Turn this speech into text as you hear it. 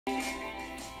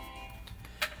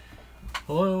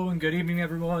Hello and good evening,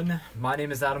 everyone. My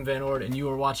name is Adam Van Ord, and you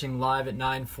are watching Live at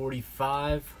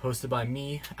 9:45, hosted by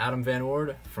me, Adam Van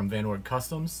Ord, from Van Ord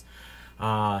Customs.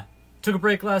 Took a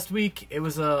break last week. It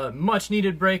was a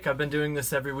much-needed break. I've been doing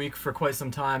this every week for quite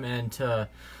some time, and to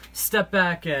step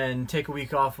back and take a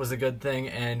week off was a good thing.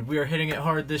 And we are hitting it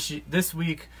hard this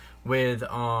week with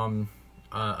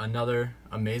another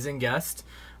amazing guest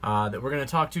that we're going to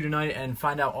talk to tonight and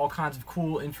find out all kinds of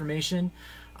cool information.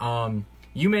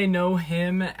 You may know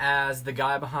him as the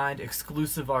guy behind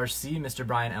Exclusive RC, Mr.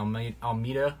 Brian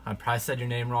Alameida. I probably said your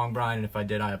name wrong, Brian, and if I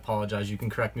did, I apologize. You can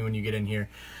correct me when you get in here.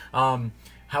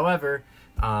 However,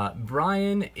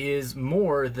 Brian is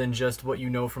more than just what you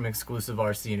know from Exclusive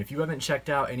RC, and if you haven't checked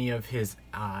out any of his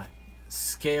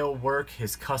scale work,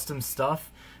 his custom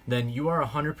stuff, then you are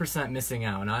 100% missing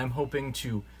out, and I'm hoping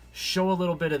to show a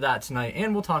little bit of that tonight,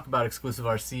 and we'll talk about Exclusive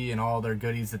RC and all their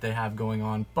goodies that they have going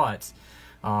on, but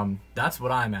that's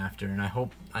what I'm after, and I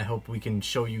hope we can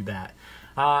show you that.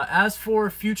 As for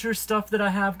future stuff that I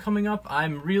have coming up,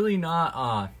 I'm really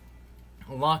not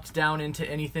locked down into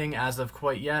anything as of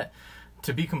quite yet.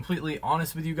 To be completely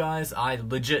honest with you guys, I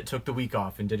legit took the week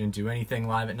off and didn't do anything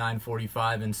live at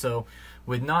 9:45, and so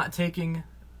with not doing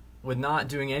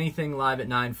anything live at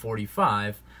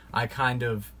 9:45, I kind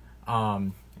of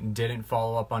didn't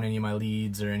follow up on any of my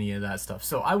leads or any of that stuff.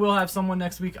 So I will have someone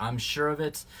next week, I'm sure of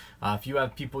it. If you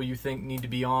have people you think need to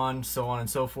be on, so on and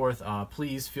so forth,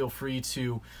 please feel free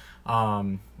to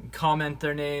comment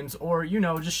their names, or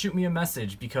just shoot me a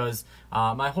message, because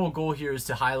my whole goal here is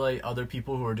to highlight other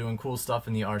people who are doing cool stuff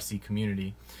in the RC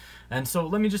community. And so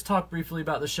let me just talk briefly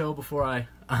about the show before I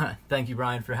thank you,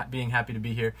 Brian, for being happy to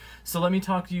be here. So let me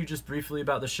talk to you just briefly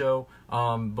about the show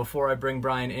before I bring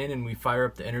Brian in and we fire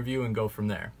up the interview and go from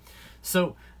there.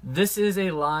 So this is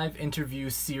a live interview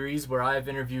series where I've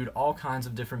interviewed all kinds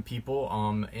of different people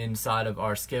inside of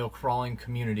our scale crawling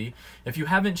community. If you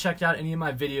haven't checked out any of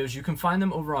my videos, you can find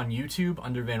them over on YouTube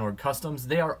under Van Ord Customs.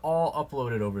 They are all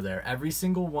uploaded over there. Every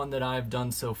single one that I've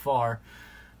done so far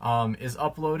is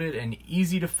uploaded and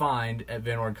easy to find at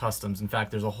Van Ord Customs. In fact,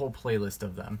 there's a whole playlist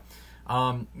of them.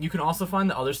 You can also find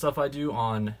the other stuff I do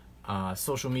on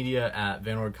social media at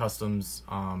Van Ord Customs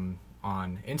on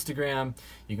Instagram.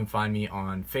 You can find me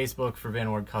on Facebook for Van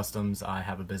Ord Customs. I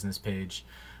have a business page.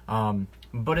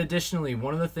 But additionally,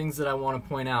 one of the things that I want to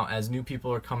point out as new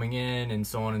people are coming in and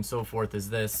so on and so forth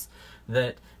is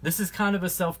that this is kind of a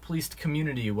self-policed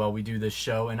community while we do this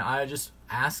show, and I just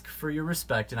ask for your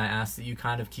respect, and I ask that you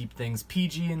kind of keep things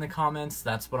PG in the comments.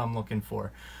 That's what I'm looking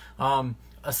for.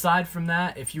 Aside from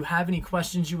that, if you have any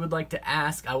questions you would like to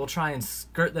ask, I will try and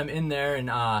skirt them in there and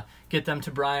get them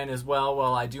to Brian as well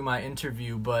while I do my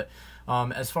interview. But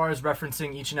as far as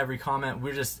referencing each and every comment,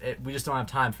 we just don't have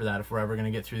time for that if we're ever going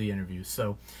to get through the interview.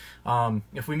 So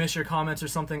if we miss your comments or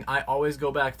something, I always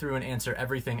go back through and answer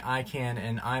everything I can,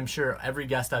 and I'm sure every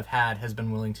guest I've had has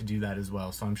been willing to do that as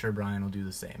well. So I'm sure Brian will do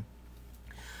the same.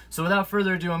 So without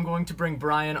further ado, I'm going to bring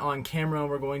Brian on camera, and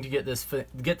we're going to get this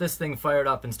thing fired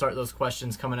up and start those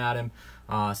questions coming at him.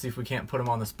 See if we can't put him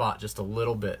on the spot just a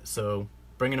little bit. So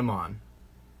bringing him on.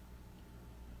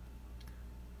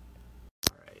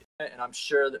 All right. And I'm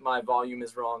sure that my volume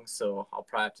is wrong, so I'll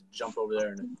probably have to jump over there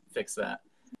and fix that.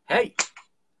 Hey.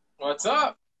 What's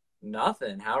up?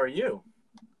 Nothing. How are you?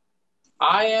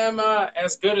 I am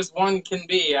as good as one can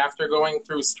be after going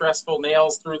through stressful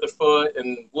nails through the foot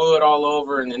and wood all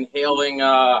over and inhaling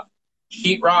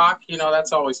sheetrock.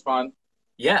 That's always fun.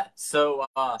 Yeah. So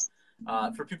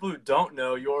for people who don't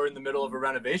know, you're in the middle of a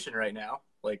renovation right now,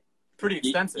 like pretty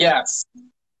extensive. Yes.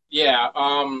 Yeah.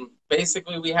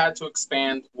 Basically, we had to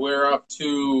expand. We're up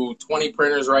to 20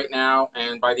 printers right now,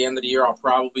 and by the end of the year, I'll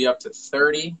probably be up to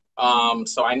 30.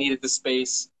 So I needed the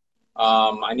space.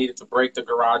 I needed to break the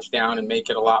garage down and make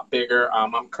it a lot bigger.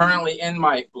 I'm currently in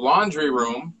my laundry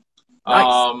room.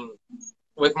 Nice.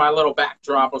 With my little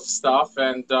backdrop of stuff,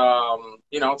 and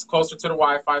it's closer to the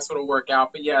Wi-Fi, so it'll work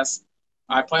out. But yes,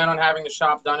 I plan on having the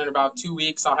shop done in about 2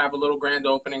 weeks. I'll have a little grand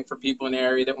opening for people in the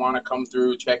area that want to come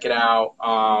through, check it out.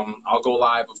 I'll go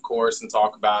live, of course, and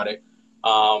talk about it.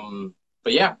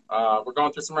 But yeah, we're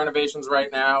going through some renovations right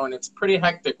now, and it's pretty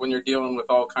hectic when you're dealing with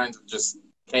all kinds of just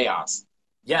chaos.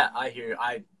 Yeah, I hear you.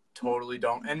 I totally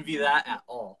don't envy that at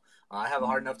all. I have a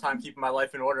hard enough time keeping my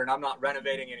life in order, and I'm not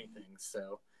renovating anything.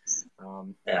 So,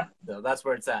 yeah, so that's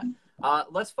where it's at.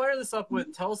 Let's fire this up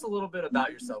with, tell us a little bit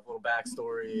about yourself, a little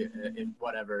backstory, if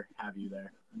whatever have you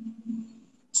there.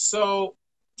 So,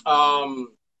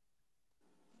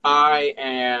 I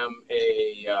am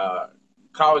a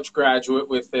college graduate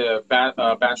with a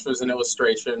bachelor's in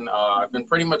illustration. I've been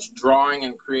pretty much drawing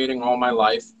and creating all my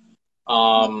life.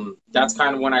 That's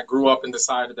kind of when I grew up and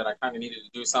decided that I kind of needed to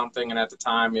do something. And at the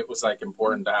time, it was like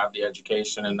important to have the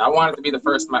education. And I wanted to be the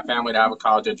first in my family to have a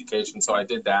college education, so I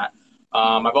did that.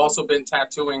 I've also been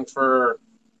tattooing for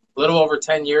a little over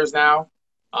 10 years now.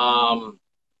 Um,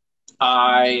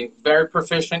 I very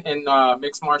proficient in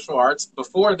mixed martial arts.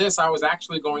 Before this, I was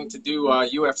actually going to do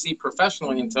UFC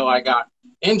professionally until I got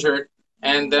injured,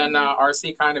 and then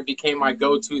RC kind of became my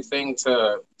go-to thing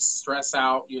to stress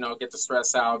out. You know, get the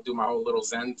stress out, do my whole little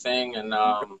Zen thing, and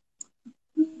now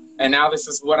this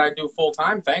is what I do full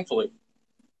time. Thankfully.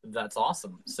 That's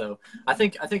awesome. So I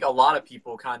think a lot of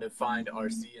people kind of find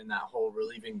RC in that whole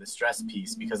relieving the stress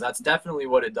piece, because that's definitely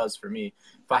what it does for me.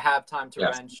 If I have time to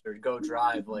Yes. wrench or go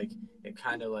drive, like it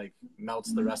kind of like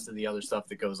melts the rest of the other stuff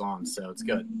that goes on. So it's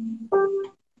good.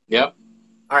 Yep.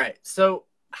 All right. So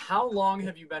how long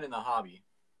have you been in the hobby?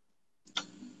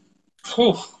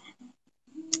 Whew.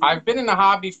 I've been in the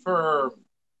hobby for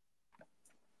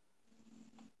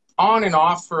on and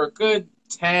off for a good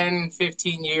 10,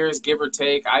 15 years, give or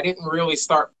take. I didn't really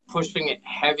start pushing it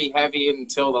heavy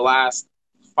until the last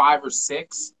 5 or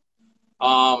 6.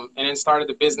 And then started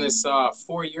the business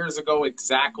 4 years ago,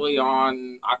 exactly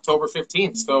on October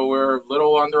 15th. So we're a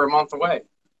little under a month away.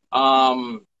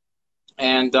 Um,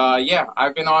 yeah,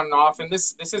 I've been on and off, and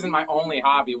this isn't my only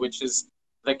hobby, which is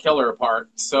the killer part.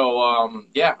 So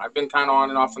yeah, I've been kind of on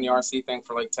and off on the RC thing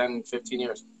for like 10, 15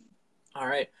 years. All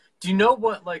right. Do you know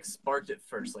what like sparked it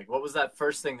first? Like what was that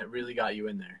first thing that really got you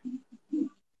in there?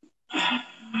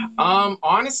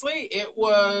 Honestly, it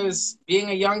was being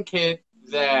a young kid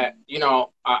that,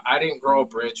 I didn't grow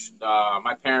up rich.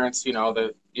 My parents,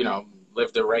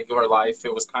 lived a regular life.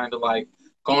 It was kind of like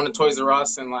going to Toys R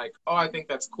Us and like, oh, I think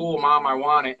that's cool, Mom, I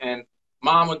want it. And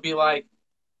Mom would be like,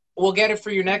 we'll get it for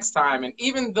you next time. And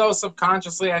even though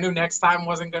subconsciously I knew next time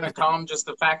wasn't going to come, just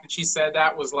the fact that she said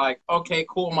that was like, okay,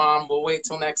 cool, Mom, we'll wait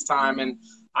till next time. And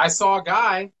I saw a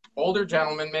guy, older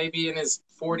gentleman, maybe in his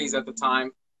 40s at the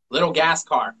time, little gas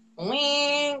car,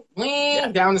 wing, Yeah.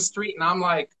 wing, down the street. And I'm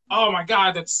like, oh my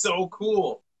God, that's so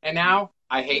cool. And now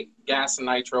I hate gas and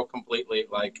nitro completely.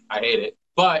 Like, I hate it.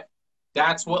 But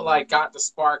that's what like got the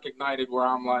spark ignited where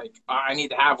I'm like, I need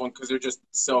to have one because they're just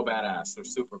so badass. They're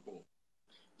super cool.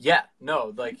 Yeah,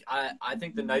 no, like I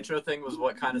think the nitro thing was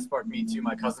what kind of sparked me too.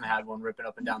 My cousin had one ripping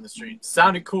up and down the street.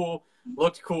 Sounded cool,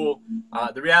 looked cool.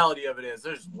 The reality of it is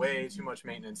there's way too much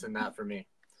maintenance in that for me.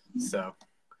 So,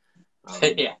 um,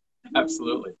 Yeah,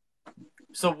 absolutely.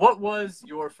 so what was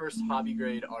your first hobby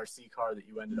grade RC car that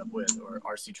you ended up with, or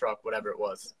RC truck, whatever it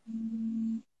was?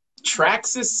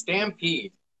 Traxxas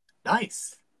Stampede.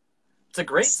 Nice. It's a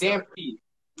great start. Stampede.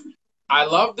 I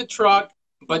love the truck,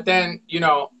 but then,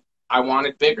 I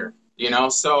wanted bigger,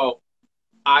 so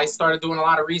I started doing a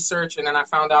lot of research, and then I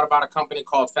found out about a company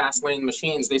called Fast Lane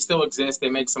Machines. They still exist. They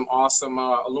make some awesome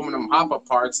aluminum hop-up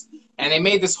parts, and they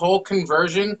made this whole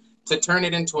conversion to turn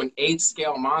it into an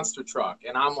 8-scale monster truck.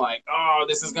 And I'm like, oh,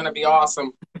 this is going to be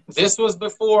awesome. This was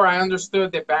before I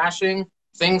understood that bashing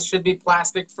things should be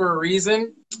plastic for a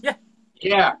reason. Yeah.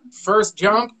 Yeah, first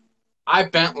jump, I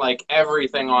bent like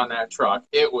everything on that truck.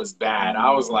 It was bad.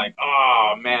 I was like,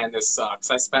 oh man, this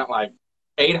sucks. I spent like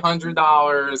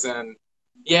 $800, and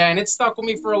yeah, and it stuck with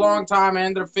me for a long time. I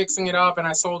ended up fixing it up and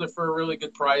I sold it for a really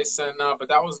good price. And but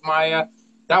that was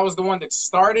the one that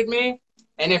started me.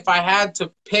 And if I had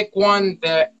to pick one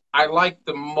that I liked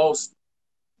the most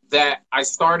that I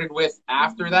started with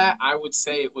after that, I would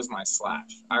say it was my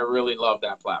Slash. I really love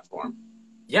that platform.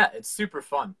 Yeah, it's super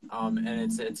fun. And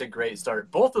it's a great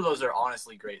start. Both of those are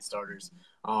honestly great starters.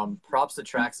 Props to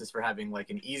Traxxas for having like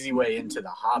an easy way into the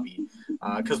hobby.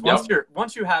 Because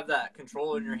once you have that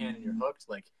controller in your hand and you're hooked,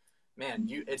 like man,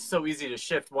 it's so easy to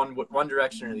shift one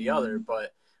direction or the other.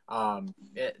 But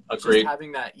just Agreed.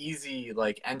 having that easy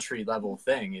like entry level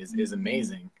thing is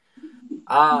amazing.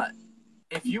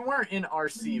 If you weren't in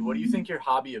RC, what do you think your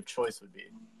hobby of choice would be?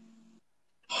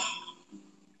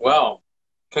 Well,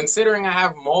 considering I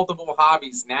have multiple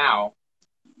hobbies now,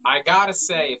 I gotta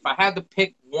say, if I had to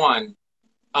pick one,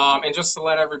 and just to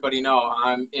let everybody know,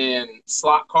 I'm in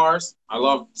slot cars. I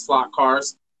love slot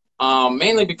cars,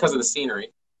 mainly because of the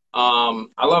scenery.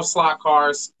 I love slot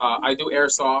cars. I do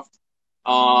airsoft.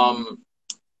 Um,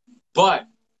 but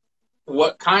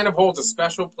what kind of holds a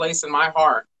special place in my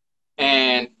heart,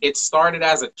 and it started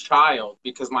as a child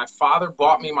because my father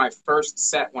bought me my first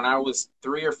set when I was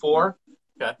 3 or 4.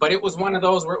 Okay. But it was one of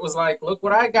those where it was like, look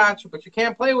what I got you, but you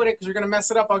can't play with it because you're going to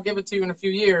mess it up. I'll give it to you in a few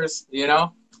years,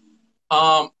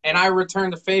 And I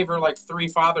returned the favor like 3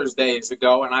 Father's Days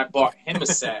ago, and I bought him a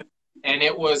set. And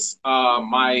it was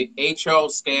my HO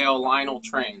scale Lionel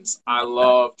trains. I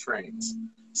love trains.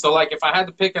 So like if I had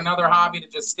to pick another hobby to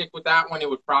just stick with that one, it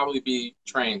would probably be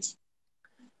trains.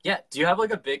 Yeah. Do you have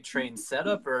like a big train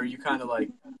setup, or are you kind of like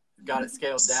got it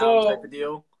scaled down type So of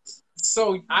deal?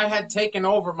 so I had taken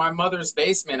over my mother's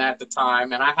basement at the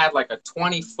time, and I had like a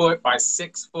 20-foot by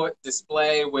 6-foot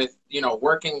display with,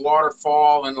 working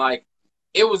waterfall, and like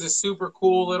it was a super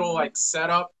cool little like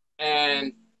setup.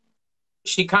 And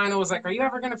she kind of was like, "Are you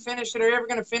ever gonna finish it? Are you ever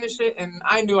gonna finish it?" And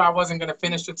I knew I wasn't gonna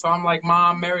finish it, so I'm like,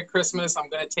 "Mom, Merry Christmas. I'm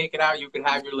gonna take it out. You can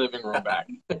have your living room back."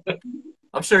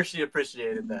 I'm sure she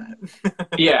appreciated that.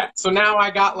 Yeah. So now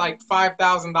I got like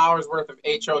 $5,000 worth of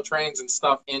HO trains and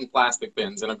stuff in plastic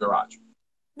bins in a garage.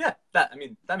 Yeah, I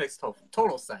mean that makes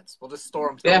total sense. We'll just store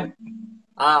them Yeah.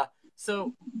 somewhere.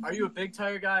 So are you a big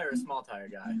tire guy or a small tire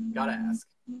guy? Gotta ask.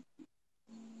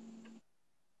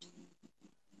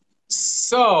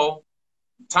 So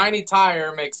tiny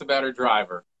tire makes a better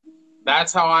driver.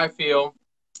 That's how I feel.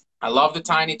 I love the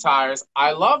tiny tires.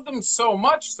 I love them so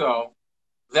much so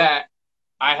that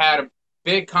I had a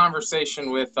big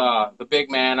conversation with the big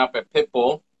man up at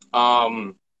Pitbull.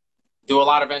 Do a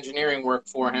lot of engineering work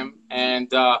for him, and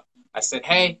I said,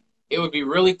 "Hey, it would be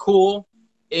really cool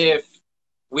if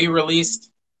we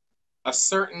released a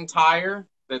certain tire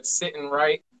that's sitting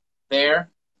right there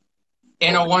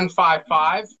in a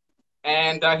 155."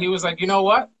 And he was like, "You know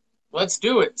what? Let's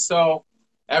do it." So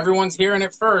everyone's hearing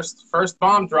it first. First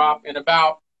bomb drop in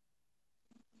about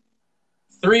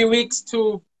 3 weeks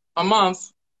to a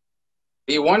month.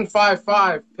 The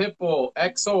 155 Pitbull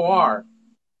XOR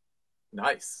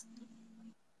Nice.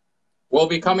 will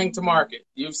be coming to market.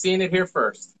 You've seen it here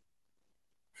first.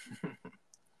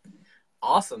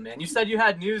 Awesome, man. You said you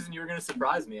had news and you were gonna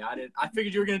surprise me. I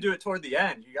figured you were gonna do it toward the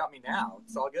end. You got me now.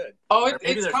 It's all good. Oh, Or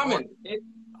maybe it's there's more. coming.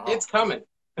 It's coming.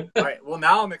 All right. Well,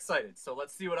 now I'm excited. So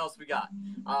let's see what else we got.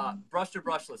 Brushed or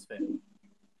brushless fit?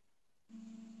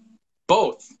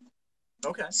 Both.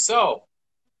 Okay. So,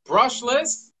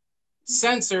 brushless,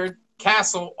 censored,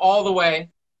 Castle all the way.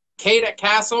 Kate at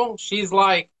Castle, she's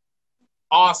like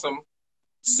awesome.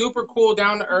 Super cool,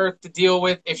 down to earth to deal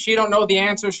with. If she don't know the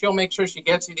answer, she'll make sure she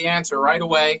gets you the answer right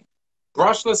away.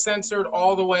 Brushless censored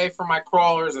all the way for my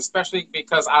crawlers, especially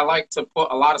because I like to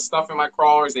put a lot of stuff in my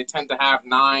crawlers. They tend to have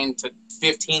 9 to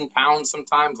 15 pounds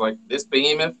sometimes, like this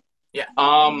behemoth. Yeah.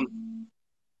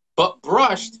 But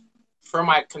brushed for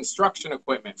my construction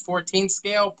equipment. 14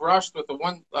 scale, brushed with a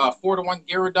 4-to-1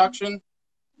 gear reduction.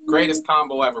 Greatest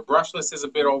combo ever. Brushless is a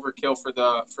bit overkill for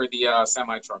the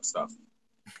semi truck stuff.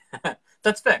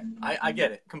 That's fair. I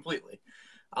get it completely.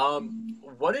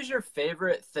 What is your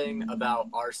favorite thing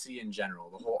about RC in general,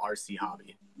 the whole RC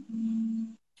hobby?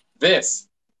 This,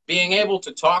 being able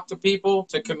to talk to people,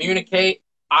 to communicate.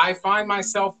 I find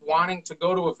myself wanting to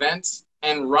go to events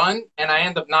and run, and I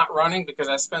end up not running because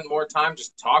I spend more time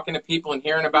just talking to people and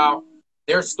hearing about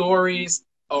their stories,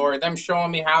 or them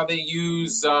showing me how they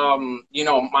use,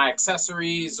 my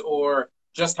accessories, or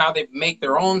just how they make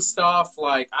their own stuff.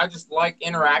 Like, I just like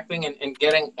interacting and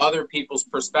getting other people's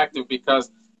perspective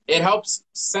because it helps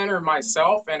center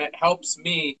myself and it helps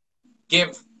me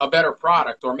give a better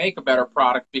product or make a better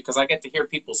product because I get to hear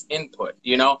people's input,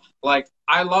 Like,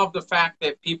 I love the fact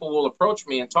that people will approach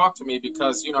me and talk to me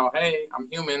because, hey, I'm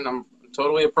human. I'm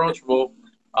totally approachable.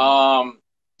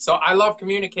 So I love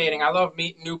communicating. I love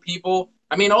meeting new people.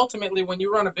 I mean, ultimately, when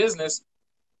you run a business,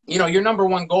 your number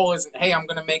one goal isn't, hey, I'm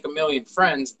going to make 1 million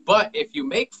friends. But if you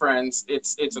make friends,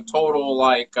 it's a total,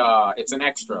 like, it's an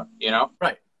extra,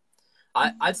 Right.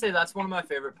 I'd say that's one of my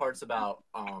favorite parts about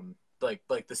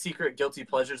like the secret guilty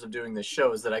pleasures of doing this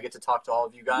show is that I get to talk to all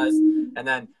of you guys, and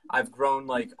then I've grown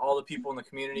like all the people in the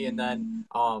community, and then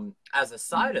as a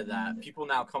side of that, people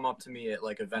now come up to me at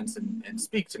like events and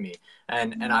speak to me,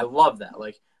 and I love that.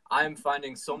 Like, I'm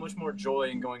finding so much more joy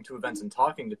in going to events and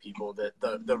talking to people that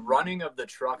the running of the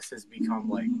trucks has become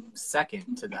like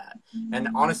second to that. And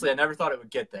honestly, I never thought it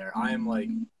would get there. I am like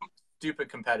stupid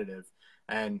competitive,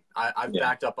 and I've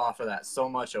backed up off of that so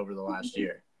much over the last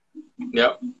year.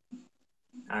 Yep.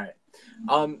 All right.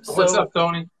 So What's up,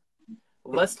 Tony?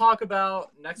 let's talk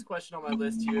about next question on my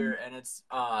list here, and it's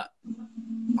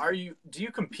do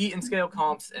you compete in scale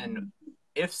comps, and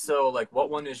if so, like what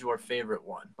one is your favorite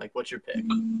one? Like, what's your pick?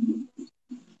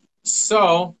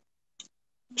 So,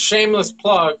 shameless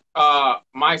plug,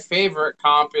 my favorite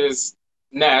comp is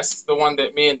Nest, the one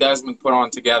that me and Desmond put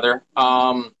on together.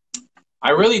 I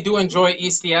really do enjoy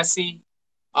ECSC.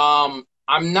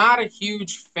 I'm not a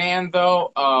huge fan,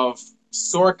 though, of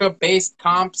Sorca-based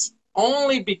comps,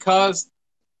 only because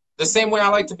the same way I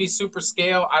like to be super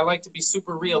scale, I like to be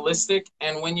super realistic.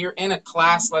 And when you're in a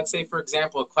class, let's say, for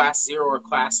example, a class 0 or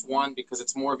class 1, because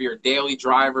it's more of your daily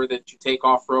driver that you take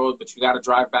off road, but you got to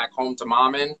drive back home to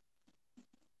mom in.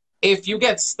 If you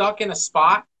get stuck in a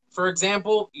spot, for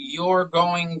example, you're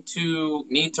going to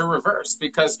need to reverse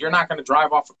because you're not going to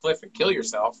drive off a cliff and kill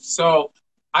yourself. So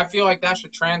I feel like that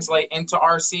should translate into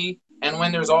RC. And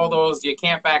when there's all those you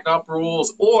can't back up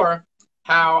rules, or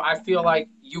how I feel like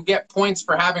you get points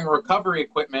for having recovery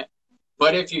equipment,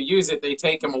 but if you use it, they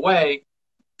take them away,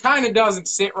 kind of doesn't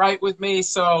sit right with me.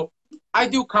 So I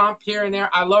do comp here and there.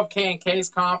 I love K&K's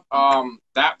comp.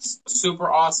 That's a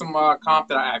super awesome comp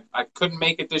that I couldn't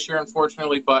make it this year,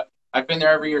 unfortunately, but I've been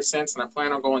there every year since, and I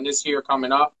plan on going this year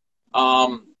coming up.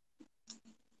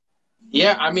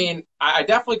 Yeah, I mean, I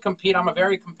definitely compete. I'm a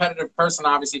very competitive person,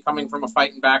 obviously, coming from a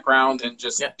fighting background and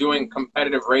just doing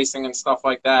competitive racing and stuff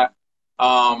like that.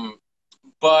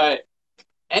 But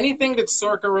anything that's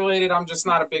Sorka related, I'm just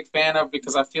not a big fan of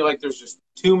because I feel like there's just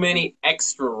too many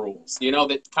extra rules, you know,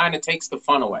 that kind of takes the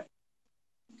fun away.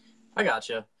 I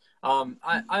gotcha.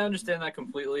 I understand that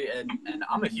completely, and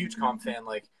I'm a huge comp fan.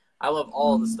 Like, I love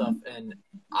all of the stuff, and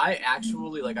I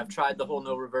actually, like, I've tried the whole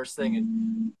no reverse thing,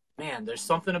 and man, there's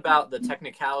something about the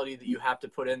technicality that you have to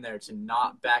put in there to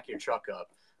not back your truck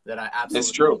up that I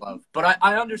absolutely love. But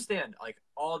I understand, like,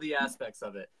 all the aspects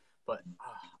of it, but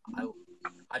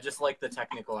I just like the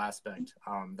technical aspect.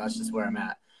 That's just where I'm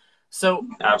at. So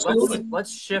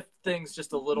let's shift things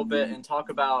just a little bit and talk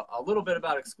about a little bit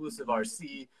about exclusive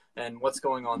RC and what's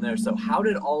going on there. So how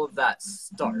did all of that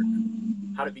start?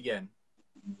 How did it begin?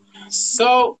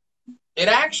 So it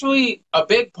actually, a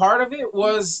big part of it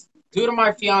was due to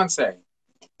my fiance.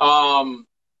 The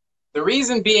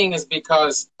reason being is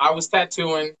because I was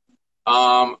tattooing.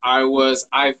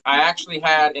 I actually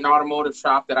had an automotive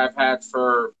shop that I've had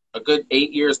for a good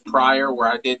 8 years prior,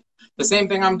 where I did the same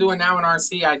thing I'm doing now in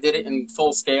RC. I did it in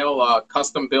full scale,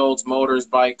 custom builds, motors,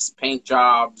 bikes, paint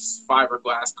jobs,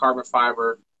 fiberglass, carbon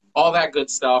fiber, all that good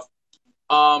stuff.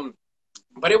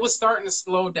 But it was starting to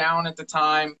slow down at the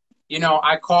time. You know,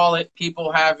 I call it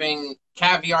people having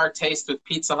caviar taste with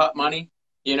Pizza Hut money,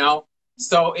 you know?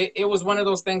 So it was one of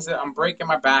those things that I'm breaking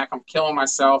my back, I'm killing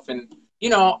myself. And, you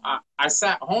know, I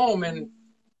sat home and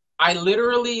I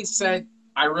literally said,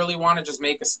 I really want to just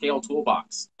make a scale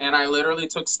toolbox. And I literally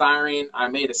took styrene, I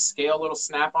made a scale little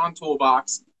snap-on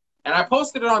toolbox, and I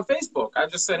posted it on Facebook. I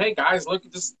just said, hey, guys, look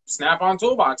at this snap-on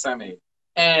toolbox I made.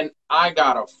 And I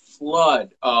got a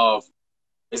flood of,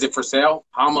 is it for sale?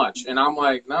 How much? And I'm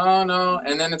like, no.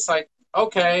 And then it's like,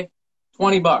 okay,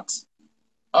 $20.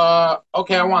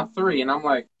 Okay, I want 3. And I'm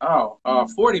like, oh,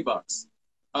 $40.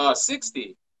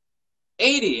 60,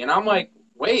 80. And I'm like,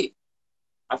 wait,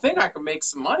 I think I can make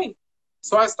some money.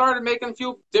 So I started making a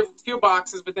few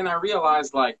boxes, but then I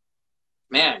realized, like,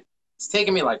 man, it's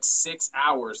taking me like 6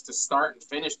 hours to start and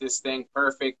finish this thing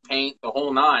perfect, paint, the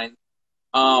whole 9.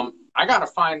 I got to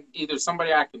find either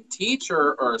somebody I can teach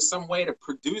or some way to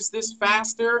produce this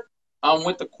faster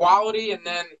with the quality. And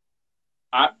then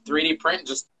 3D print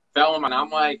just fell in. And I'm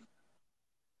like,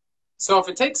 so if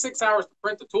it takes 6 hours to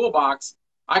print the toolbox,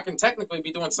 I can technically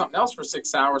be doing something else for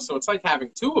 6 hours. So it's like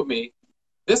having 2 of me.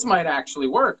 This might actually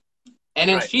work. And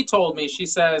then she told me, she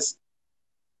says,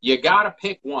 you got to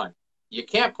pick one. You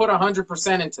can't put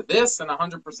 100% into this and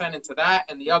 100% into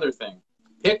that and the other thing.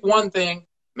 Pick one thing,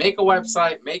 make a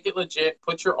website, make it legit,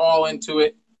 put your all into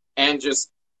it, and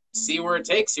just see where it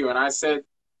takes you. And I said,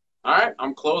 all right,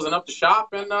 I'm closing up the shop,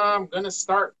 and I'm going to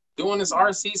start doing this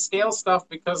RC scale stuff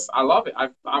because I love it.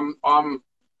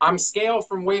 I'm scale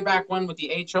from way back when with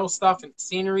the HO stuff and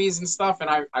sceneries and stuff, and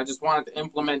I just wanted to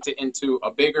implement it into a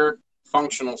bigger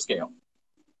functional scale.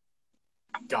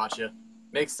 Gotcha.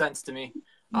 Makes sense to me.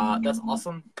 That's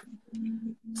awesome.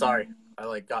 Sorry,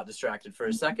 I got distracted for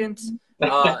a second.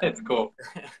 It's cool.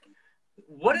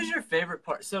 What is your favorite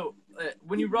part? So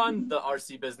when you run the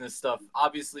RC business stuff,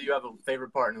 obviously you have a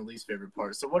favorite part and a least favorite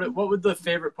part. So what would the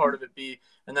favorite part of it be?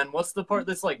 And then what's the part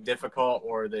that's like difficult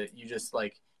or that you just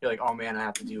you're like, oh man, I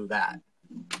have to do that.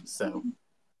 So.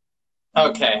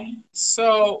 Okay.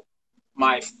 So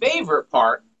my favorite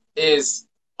part is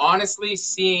honestly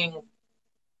seeing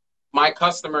my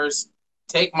customers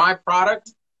take my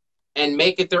product and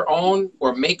make it their own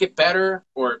or make it better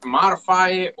or modify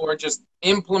it or just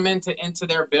implement it into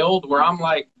their build, where I'm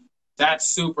like, that's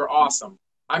super awesome.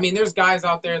 I mean, there's guys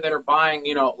out there that are buying,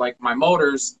 you know, like my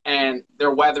motors, and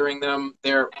they're weathering them,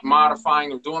 they're modifying,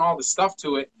 they're doing all this stuff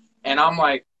to it. And I'm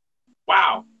like,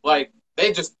 wow, like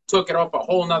they just took it up a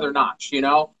whole nother notch, you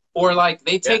know? Or like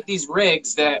they take these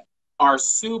rigs that are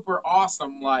super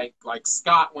awesome. Like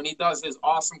Scott, when he does his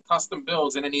awesome custom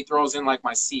builds, and then he throws in like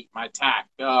my seat, my tack,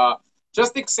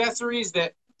 just accessories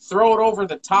that throw it over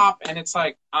the top. And it's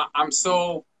like I'm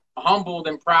so humbled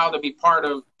and proud to be part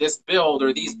of this build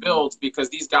or these builds because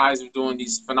these guys are doing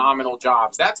these phenomenal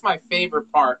jobs. That's my favorite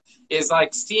part. Is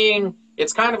like seeing.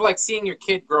 It's kind of like seeing your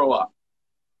kid grow up.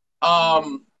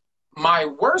 My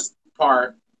worst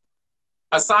part,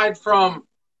 aside from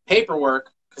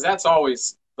paperwork, because that's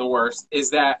always the worst, is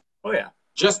that Oh yeah.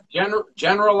 just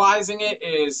generalizing it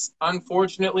is,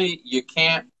 unfortunately, you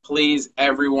can't please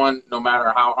everyone no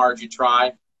matter how hard you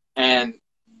try. And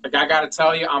like, I got to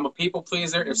tell you, I'm a people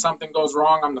pleaser. If something goes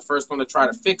wrong, I'm the first one to try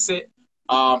to fix it,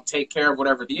 take care of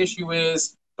whatever the issue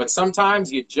is. But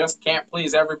sometimes you just can't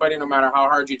please everybody no matter how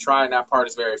hard you try, and that part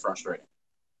is very frustrating.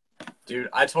 Dude,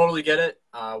 I totally get it.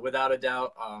 Without a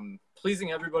doubt,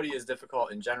 pleasing everybody is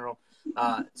difficult in general.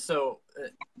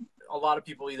 A lot of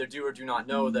people either do or do not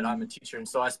know that I'm a teacher, and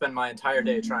so I spend my entire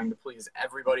day trying to please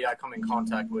everybody I come in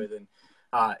contact with. And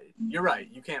you're right,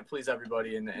 you can't please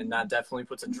everybody, and that definitely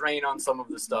puts a drain on some of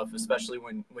the stuff, especially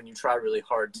when you try really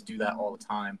hard to do that all the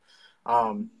time.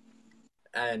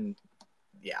 And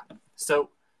yeah, so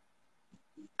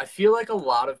I feel like a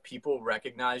lot of people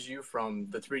recognize you from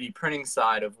the 3D printing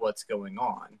side of what's going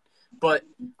on. But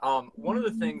one of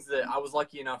the things that I was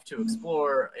lucky enough to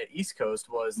explore at East Coast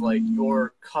was like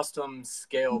your custom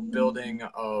scale building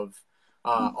of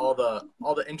all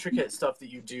the intricate stuff that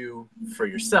you do for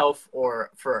yourself or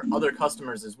for other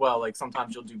customers as well. Like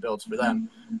sometimes you'll do builds for them.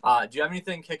 Do you have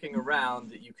anything kicking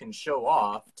around that you can show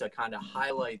off to kind of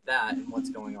highlight that and what's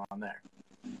going on there?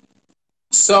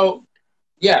 So,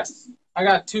 yes, I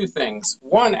got two things.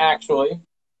 One, actually,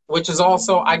 which is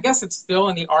also, I guess it's still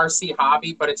in the RC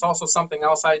hobby, but it's also something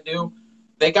else I do.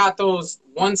 They got those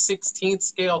 1/16th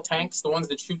scale tanks, the ones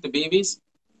that shoot the BBs.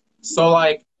 So,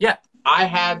 like, Yeah. I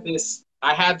had this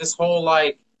whole,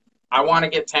 like, I want to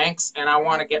get tanks, and I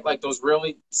want to get, like, those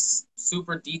really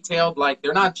super detailed, like,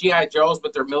 they're not G.I. Joes,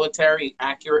 but they're military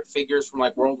accurate figures from,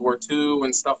 like, World War II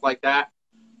and stuff like that.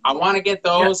 I want to get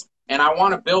those, and I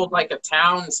want to build, like, a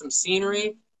town and some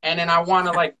scenery. And then I want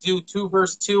to like do 2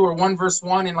 versus 2 or 1 versus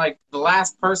 1, and like the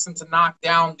last person to knock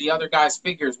down the other guy's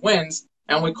figures wins,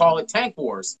 and we call it Tank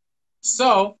Wars.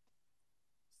 So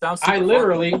I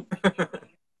literally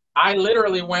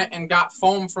went and got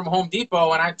foam from Home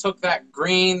Depot, and I took that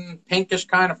green pinkish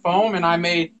kind of foam, and I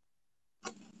made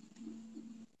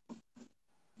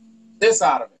this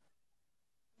out of it.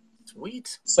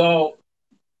 Sweet. So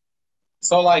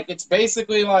like it's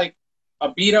basically like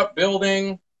a beat up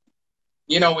building,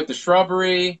 you know, with the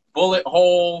shrubbery, bullet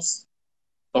holes,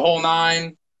 the whole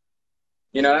nine.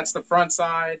 You know, that's the front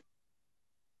side.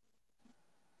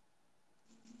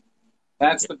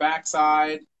 That's the back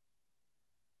side.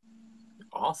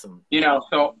 Awesome. You know,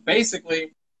 so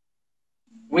basically,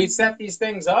 we set these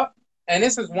things up, and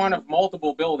this is one of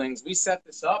multiple buildings. We set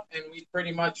this up, and we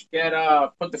pretty much get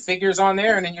put the figures on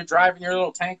there, and then you're driving your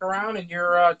little tank around, and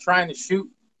you're trying to shoot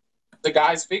the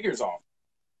guy's figures off.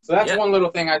 So that's one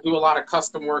little thing I do a lot of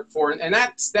custom work for, and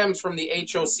that stems from the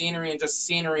HO scenery and just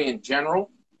scenery in general.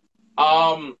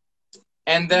 And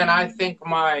then I think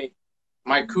my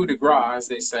coup de grace, as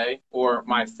they say, or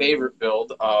my favorite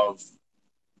build of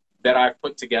that I've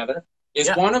put together is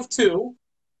one of two.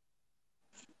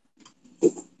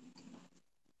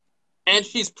 And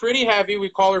she's pretty heavy. We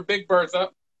call her Big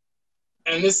Bertha.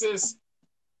 And this is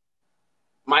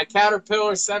my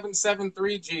Caterpillar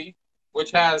 773G,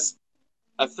 which has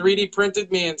a 3D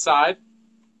printed me inside.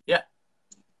 Yeah.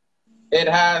 It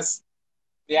has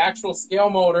the actual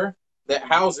scale motor that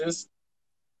houses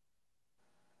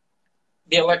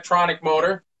the electronic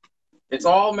motor. It's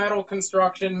all metal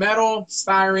construction, metal,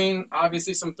 styrene,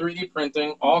 obviously some 3D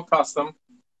printing, all custom.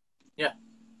 Yeah.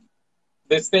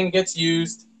 This thing gets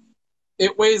used.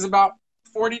 It weighs about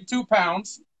 42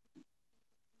 pounds.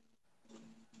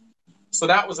 So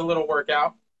that was a little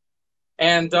workout.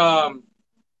 And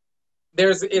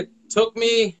it took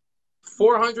me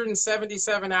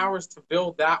 477 hours to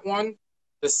build that one.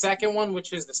 The second one,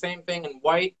 which is the same thing in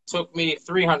white, took me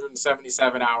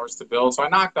 377 hours to build. So I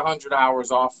knocked 100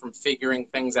 hours off from figuring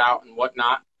things out and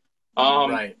whatnot.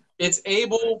 Right. It's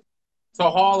able to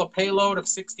haul a payload of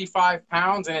 65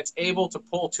 pounds, and it's able to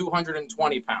pull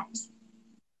 220 pounds.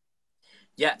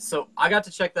 Yeah, so I got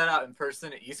to check that out in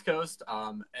person at East Coast,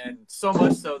 and so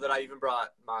much so that I even brought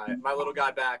my little guy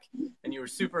back, and you were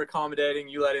super accommodating.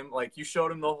 You let him, like, you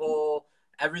showed him the whole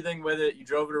everything with it. You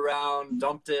drove it around,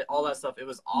 dumped it, all that stuff. It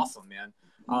was awesome, man.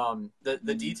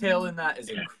 The detail in that is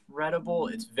incredible.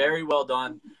 It's very well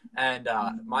done, and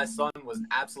my son was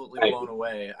absolutely blown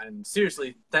away. And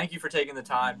seriously, thank you for taking the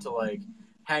time to like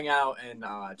hang out and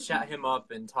chat him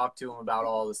up and talk to him about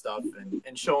all the stuff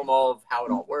and show him all of how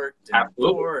it all worked and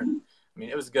and I mean,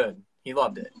 it was good. He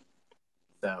loved it.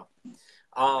 So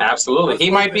absolutely, he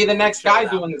might be the next guy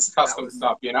doing this custom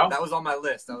stuff. You know, that was on my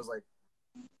list. I was like,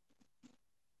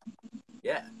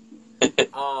 yeah.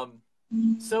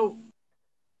 So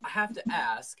I have to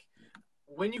ask,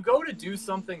 when you go to do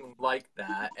something like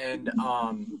that, and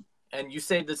you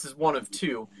say this is one of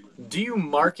two, do you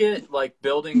market like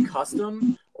building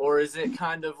custom, or is it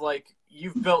kind of like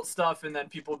you've built stuff and then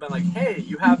people have been like, hey,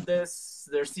 you have this,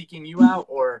 they're seeking you out,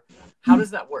 or how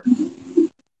does that work?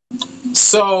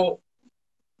 So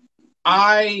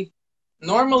I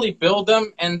normally build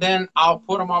them and then I'll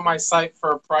put them on my site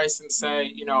for a price and say,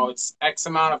 you know, it's X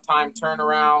amount of time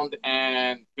turnaround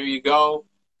and here you go.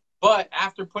 But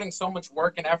after putting so much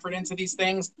work and effort into these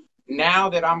things, now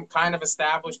that I'm kind of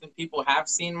established and people have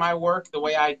seen my work, the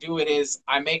way I do it is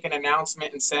I make an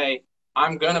announcement and say,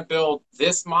 I'm going to build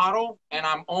this model and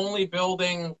I'm only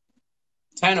building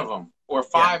 10 of them or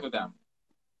 5 of them.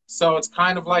 So it's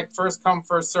kind of like first come,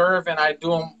 first serve, and I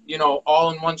do them, you know,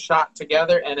 all in one shot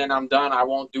together, and then I'm done. I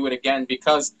won't do it again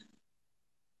because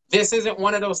this isn't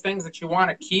one of those things that you want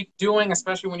to keep doing,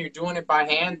 especially when you're doing it by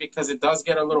hand, because it does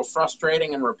get a little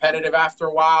frustrating and repetitive after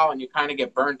a while, and you kind of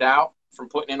get burned out from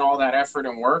putting in all that effort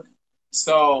and work.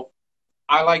 So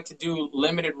I like to do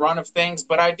limited run of things,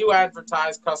 but I do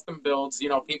advertise custom builds. You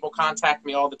know, people contact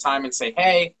me all the time and say,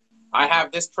 hey, I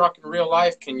have this truck in real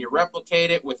life. Can you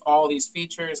replicate it with all these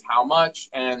features? How much?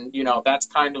 And, you know, that's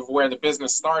kind of where the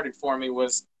business started for me,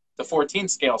 was the 14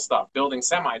 scale stuff, building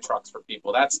semi trucks for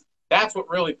people. That's what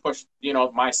really pushed, you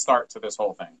know, my start to this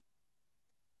whole thing.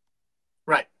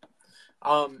 Right.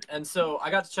 And so I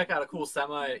got to check out a cool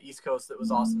semi at East Coast that was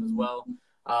awesome as well.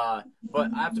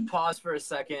 But I have to pause for a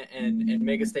second and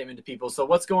make a statement to people. So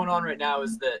what's going on right now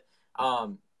is that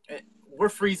we're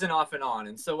freezing off and on.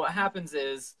 And so what happens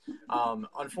is,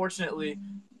 unfortunately,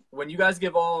 when you guys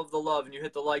give all of the love and you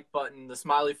hit the like button, the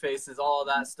smiley faces, all of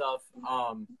that stuff,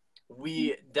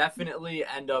 we definitely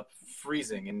end up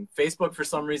freezing. And Facebook, for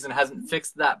some reason, hasn't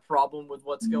fixed that problem with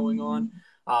what's going on.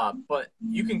 But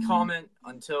you can comment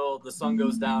until the sun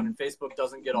goes down and Facebook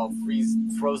doesn't get all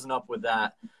frozen up with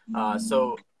that.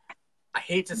 So I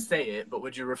hate to say it, but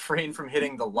would you refrain from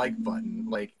hitting the like button?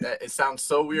 Like, it sounds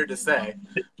so weird to say,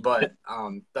 but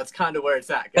that's kind of where it's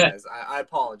at, guys. I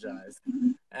apologize.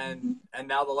 And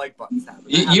now the like button's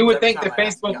happening. You would think that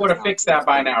Facebook would have fixed that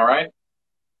by now, right?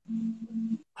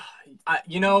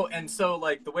 You know, and so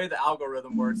like the way the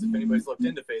algorithm works, if anybody's looked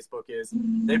into Facebook, is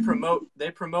they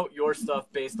promote your stuff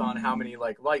based on how many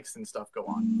like likes and stuff go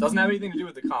on. Doesn't have anything to do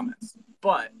with the comments.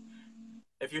 But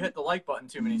if you hit the like button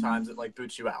too many times, it like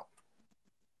boots you out.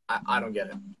 I don't get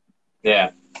it.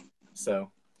 Yeah. So,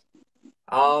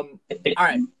 all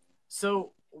right.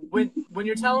 So when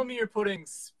you're telling me you're putting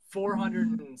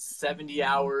 470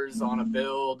 hours on a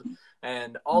build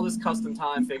and all this custom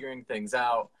time figuring things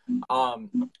out,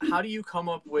 how do you come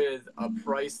up with a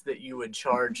price that you would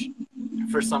charge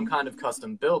for some kind of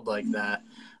custom build like that?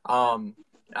 Are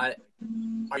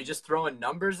you just throwing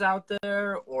numbers out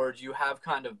there, or do you have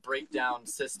kind of breakdown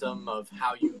system of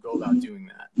how you go about doing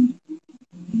that?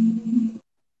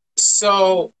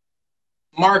 So,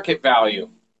 market value.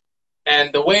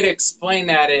 And the way to explain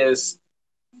that is,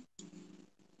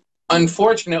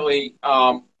 unfortunately,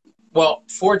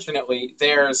 fortunately,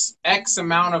 there's X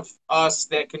amount of us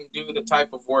that can do the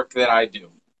type of work that I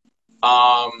do.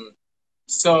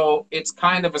 So it's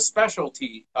kind of a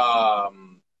specialty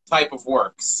type of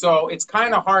work. So it's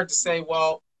kind of hard to say,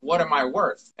 well, what am I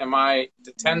worth? Am I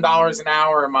the $10 an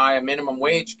hour? Am I a minimum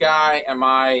wage guy? Am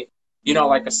I, you know,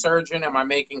 like a surgeon? Am I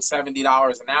making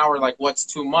 $70 an hour? Like, what's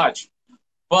too much?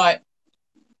 But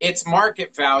it's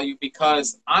market value,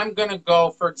 because I'm going to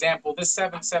go, for example, this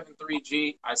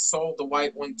 773G, I sold the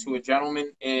white one to a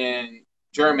gentleman in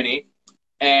Germany,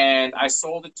 and I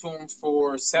sold it to him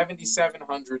for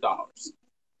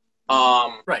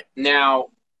 $7,700. Right. Now,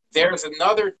 there's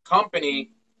another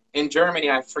company in Germany,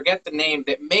 I forget the name,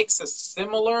 that makes a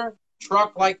similar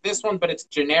truck like this one, but it's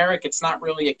generic. It's not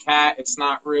really a cat. It's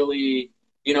not really,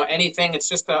 you know, anything. It's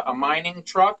just a mining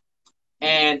truck,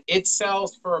 and it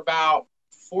sells for about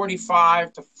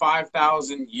 45 to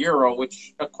 5,000 euro,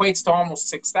 which equates to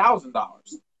almost $6,000.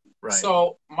 Right.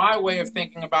 So my way of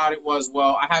thinking about it was,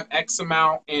 well, I have X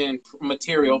amount in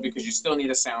material, because you still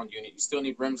need a sound unit, you still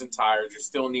need rims and tires, you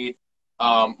still need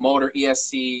motor,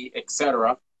 ESC,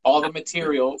 etc. all the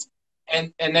materials,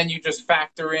 and then you just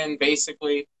factor in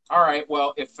basically, all right,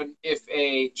 well, if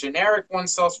a generic one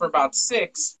sells for about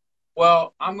 6,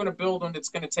 well, I'm going to build one that's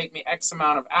going to take me X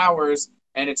amount of hours,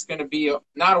 and it's going to be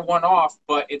not a one-off,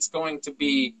 but it's going to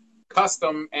be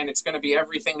custom, and it's going to be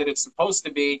everything that it's supposed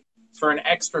to be for an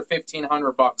extra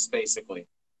 $1,500 basically.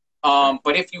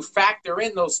 But if you factor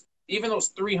in even those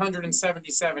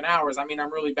 377 hours, I mean,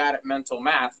 I'm really bad at mental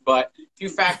math, but if you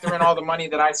factor in all the money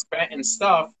that I spent and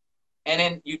stuff, and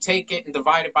then you take it and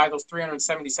divide it by those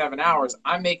 377 hours,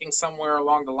 I'm making somewhere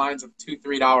along the lines of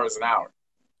 $2-3 an hour.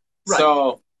 Right.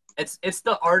 So it's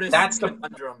the artist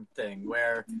conundrum thing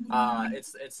where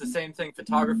it's the same thing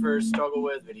photographers struggle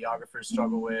with, videographers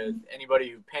struggle with, anybody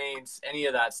who paints, any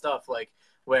of that stuff, like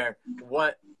where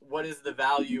what is the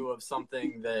value of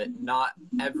something that not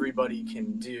everybody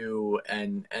can do,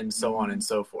 and so on and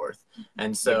so forth.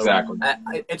 And so exactly.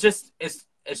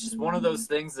 It's just one of those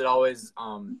things that always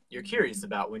you're curious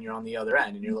about when you're on the other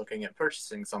end and you're looking at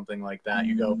purchasing something like that.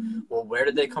 You go, well, where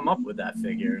did they come up with that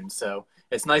figure? And so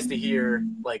it's nice to hear,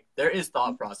 like, there is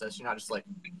thought process. You're not just like,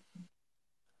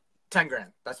 10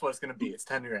 grand, that's what it's going to be. It's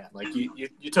 10 grand. Like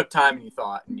you took time and you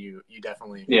thought, and you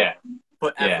definitely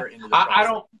put effort into the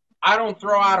process. I don't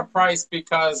throw out a price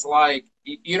because, like,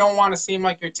 you don't want to seem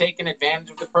like you're taking advantage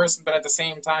of the person, but at the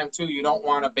same time too, you don't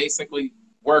want to basically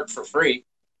work for free,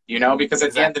 because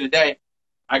at the end of the day,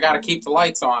 I got to keep the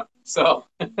lights on. So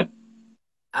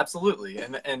absolutely.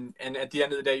 And at the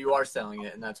end of the day, you are selling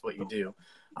it, and that's what you do.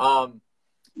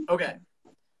 Okay.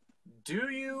 Do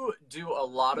you do a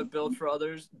lot of builds for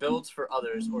others,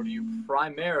 or do you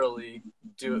primarily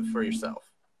do it for yourself?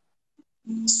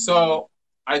 So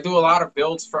I do a lot of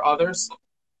builds for others.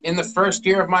 In the first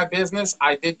year of my business,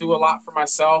 I did do a lot for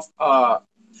myself.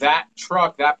 That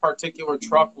particular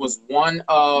truck was one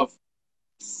of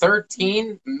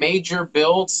 13 major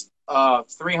builds,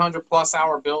 300+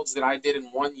 hour builds that I did in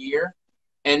 1 year.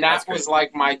 And that was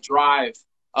like my drive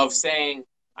of saying,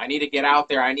 I need to get out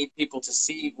there. I need people to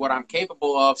see what I'm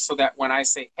capable of, so that when I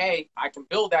say, hey, I can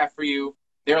build that for you,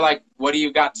 they're like, what do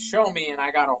you got to show me? And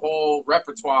I got a whole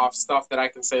repertoire of stuff that I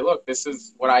can say, look, this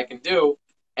is what I can do,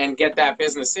 and get that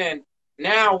business in.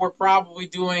 Now we're probably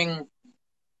doing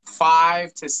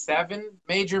 5 to 7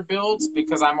 major builds,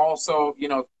 because I'm also,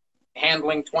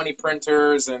 handling 20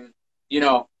 printers, and,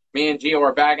 me and Gio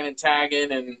are bagging and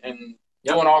tagging and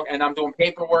doing and I'm doing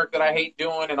paperwork that I hate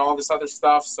doing and all this other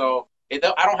stuff. So I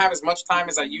don't have as much time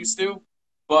as I used to,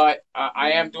 but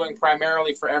I am doing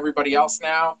primarily for everybody else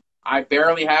now. I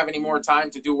barely have any more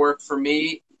time to do work for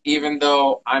me, even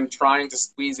though I'm trying to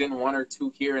squeeze in 1 or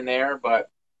 2 here and there, but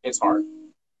it's hard.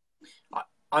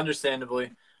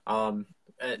 Understandably.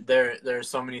 There are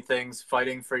so many things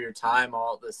fighting for your time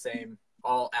all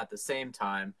at the same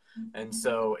time. And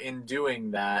so in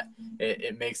doing that,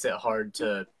 it makes it hard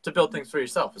to build things for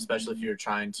yourself, especially if you're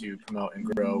trying to promote and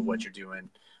grow what you're doing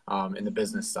in the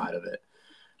business side of it.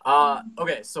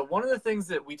 Okay, so one of the things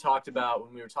that we talked about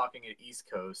when we were talking at East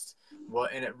Coast,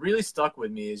 and it really stuck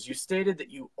with me, is you stated that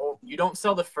you don't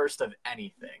sell the first of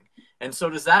anything. And so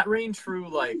does that reign true,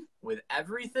 like, with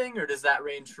everything, or does that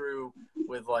reign true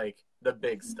with, like, the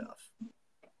big stuff?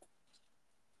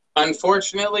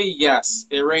 Unfortunately, yes,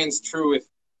 it reigns true with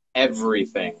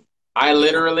everything. I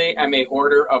literally am a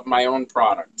hoarder of my own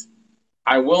product.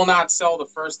 I will not sell the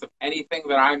first of anything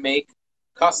that I make,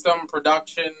 custom,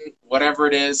 production, whatever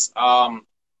it is. I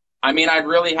mean, I'd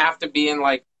really have to be in,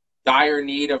 like, dire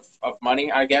need of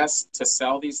money, I guess, to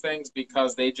sell these things,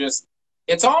 because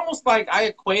it's almost like, I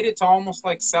equate it to almost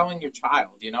like selling your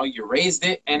child. You raised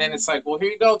it, and then it's like, well,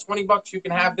 here you go, $20, you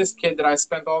can have this kid that I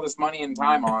spent all this money and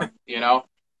time on,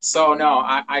 So no,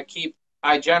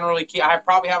 I generally keep, I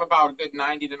probably have about a good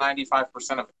 90 to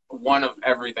 95% of one of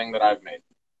everything that I've made.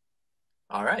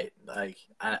 All right. Like,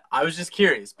 I was just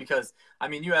curious, because, I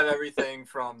mean, you have everything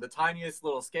from the tiniest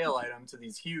little scale item to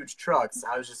these huge trucks.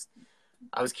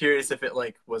 I was curious if it,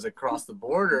 like, was across the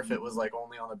board, or if it was, like,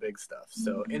 only on the big stuff.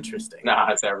 So interesting.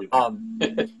 Nah, it's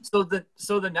everything. So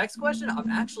the next question I'm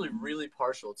actually really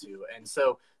partial to. And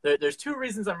so there's 2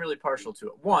 reasons I'm really partial to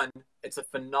it. 1, it's a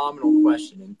phenomenal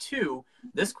question. And 2,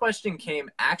 this question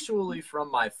came actually from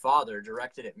my father,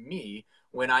 directed at me,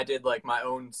 when I did, like, my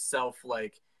own self,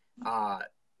 like,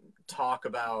 talk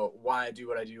about why I do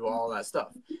what I do, all that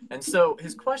stuff. And so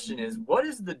his question is, what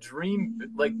is the dream,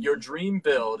 like, your dream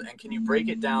build, and can you break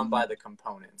it down by the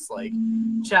components, like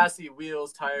chassis,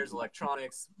 wheels, tires,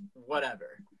 electronics,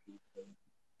 whatever?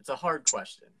 It's a hard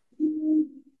question.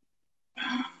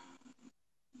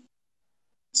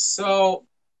 So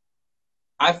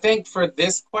I think for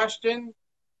this question,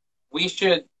 we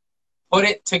should put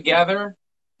it together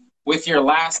with your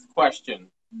last question.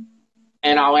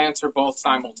 and I'll answer both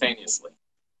simultaneously.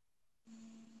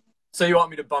 So you want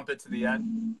me to bump it to the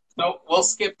end? So we'll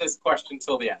skip this question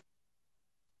till the end.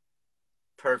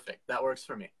 Perfect. That works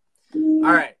for me. All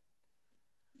right.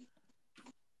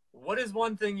 What is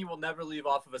one thing you will never leave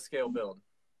off of a scale build?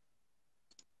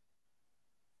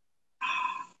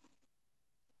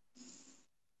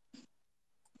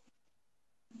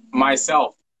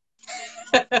 Myself.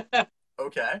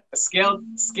 Okay.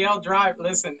 Scale drive.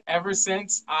 Listen, ever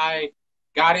since I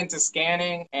got into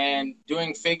scanning and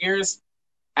doing figures,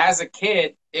 as a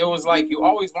kid, it was like you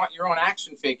always want your own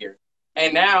action figure.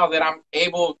 And now that I'm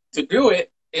able to do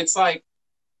it, it's like,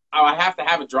 oh, I have to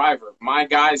have a driver. My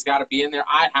guy's got to be in there.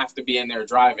 I have to be in there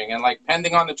driving. And like,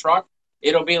 depending on the truck,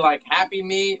 it'll be like happy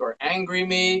me or angry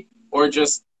me or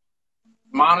just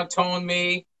monotone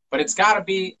me. But it's got to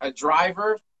be a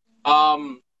driver.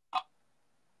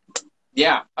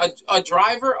 Yeah, a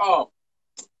driver. Oh,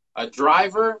 a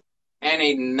driver and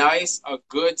a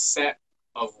good set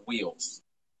of wheels.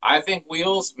 I think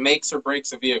wheels makes or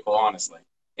breaks a vehicle, honestly,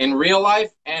 in real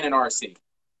life and in RC.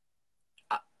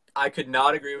 I could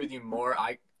not agree with you more.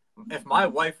 If my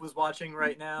wife was watching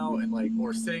right now and like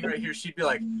or sitting right here, she'd be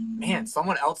like, "Man,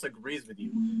 someone else agrees with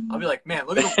you." I'll be like, "Man,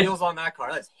 look at the wheels on that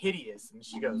car. That's hideous." And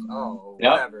she goes, "Oh,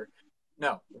 whatever." Yep.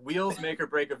 No, wheels make or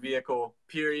break a vehicle.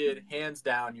 Period. Hands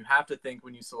down. You have to think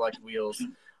when you select wheels.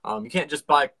 You can't just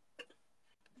buy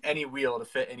any wheel to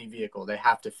fit any vehicle. They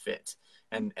have to fit.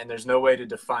 And there's no way to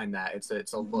define that. It's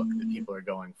a look that people are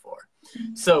going for.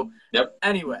 So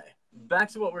Anyway, back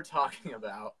to what we're talking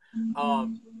about.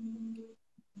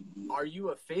 Are you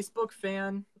a Facebook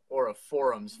fan or a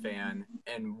forums fan,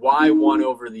 and why one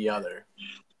over the other?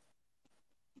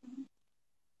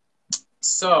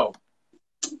 So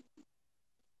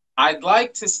I'd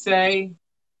like to say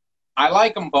I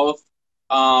like them both.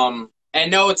 And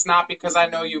no, it's not because I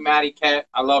know you, Matty Kett.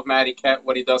 I love Matty Kett,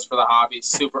 what he does for the hobby.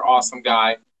 Super awesome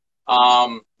guy.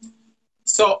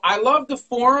 So I love the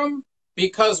forum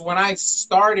because when I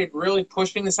started really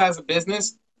pushing this as a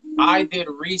business, I did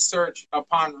research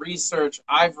upon research.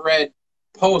 I've read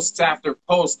posts after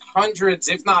posts, hundreds,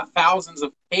 if not thousands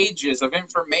of pages of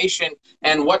information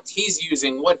and what he's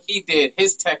using, what he did,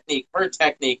 his technique, her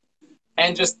technique.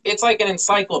 And just, it's like an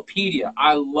encyclopedia.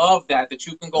 I love that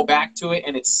you can go back to it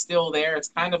and it's still there. It's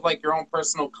kind of like your own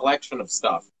personal collection of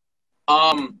stuff.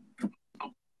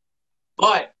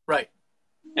 But, right.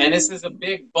 And this is a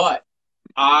big but,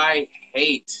 I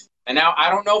hate, and now I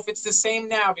don't know if it's the same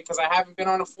now because I haven't been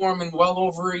on a forum in well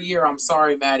over a year. I'm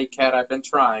sorry, Matty Kett, I've been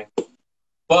trying.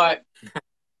 But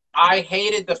I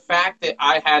hated the fact that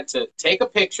I had to take a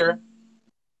picture,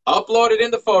 upload it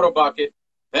in the photo bucket,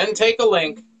 then take a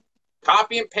link,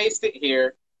 copy and paste it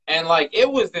here, and like it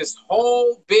was this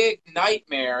whole big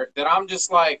nightmare that I'm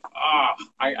just like,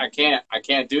 I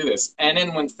can't do this. And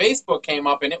then when Facebook came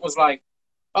up and it was like,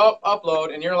 oh,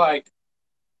 upload, and you're like,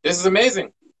 this is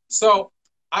amazing. So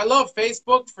I love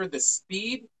Facebook for the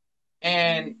speed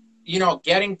and, you know,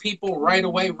 getting people right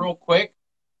away real quick.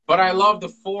 But I love the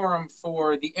forum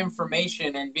for the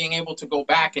information and being able to go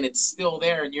back and it's still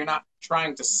there and you're not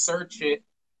trying to search it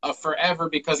forever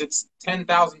because it's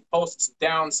 10,000 posts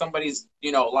down somebody's,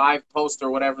 you know, live post or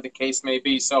whatever the case may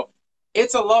be. So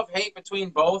it's a love-hate between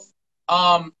both.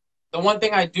 The one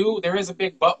thing I do, there is a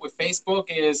big but with Facebook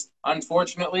is,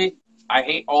 unfortunately, I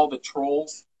hate all the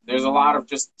trolls. There's a lot of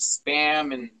just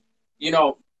spam and, you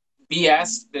know,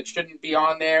 BS that shouldn't be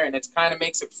on there, and it kind of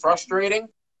makes it frustrating.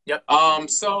 Yep.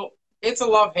 So it's a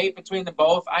love-hate between the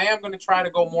both. I am going to try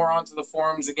to go more onto the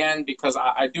forums again because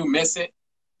I do miss it.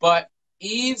 But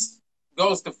ease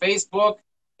goes to Facebook,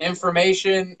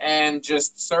 information and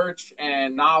just search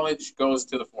and knowledge goes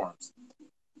to the forums.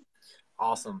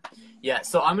 Awesome. Yeah,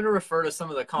 so I'm going to refer to some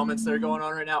of the comments that are going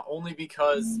on right now only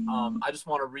because I just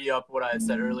want to re-up what I had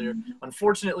said earlier.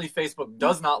 Unfortunately, Facebook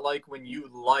does not like when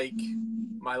you like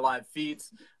my live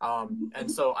feeds, and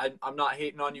so I'm not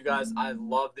hating on you guys. I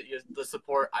love the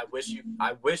support. I wish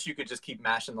you could just keep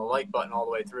mashing the like button all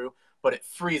the way through, but it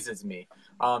freezes me,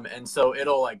 and so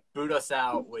it'll like boot us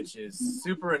out, which is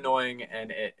super annoying, and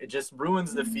it just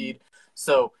ruins the feed.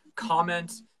 So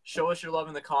comment. Show us your love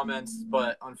in the comments,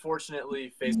 but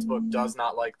unfortunately, Facebook does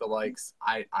not like the likes.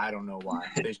 I don't know why.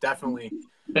 They definitely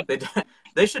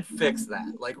they should fix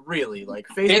that. Like really, like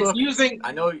Facebook.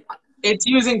 It's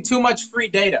using too much free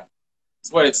data.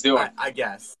 That's what it's doing. I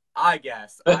guess. I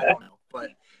don't know,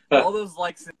 but all those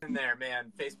likes in there,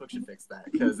 man. Facebook should fix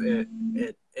that because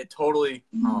it totally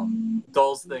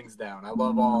dulls things down. I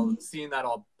love seeing that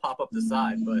all pop up the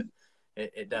side, but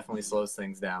it definitely slows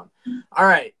things down. All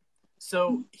right.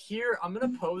 So here, I'm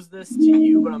going to pose this to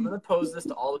you, but I'm going to pose this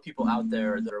to all the people out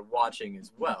there that are watching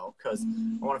as well, because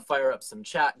I want to fire up some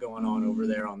chat going on over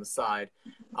there on the side.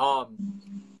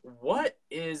 What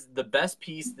is the best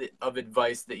piece of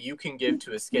advice that you can give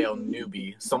to a scale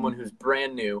newbie, someone who's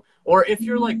brand new, or if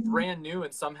you're like brand new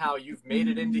and somehow you've made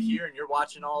it into here and you're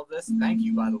watching all of this, thank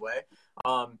you, by the way.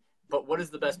 But what is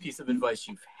the best piece of advice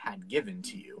you've had given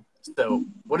to you? So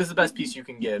what is the best piece you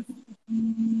can give?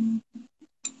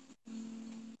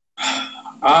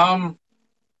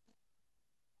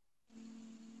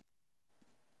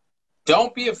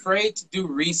 Don't be afraid to do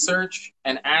research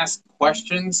and ask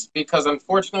questions, because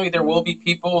unfortunately there will be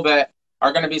people that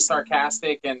are going to be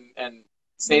sarcastic and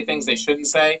say things they shouldn't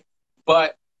say.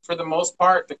 But for the most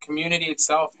part, the community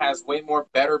itself has way more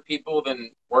better people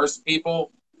than worse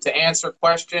people to answer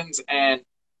questions and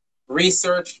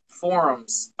research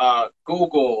forums,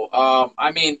 Google.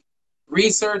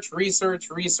 Research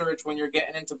when you're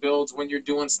getting into builds, when you're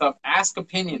doing stuff. Ask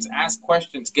opinions, ask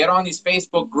questions, get on these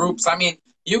Facebook groups. I mean,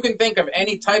 you can think of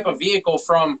any type of vehicle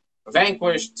from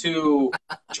Vanquish to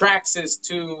Traxxas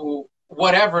to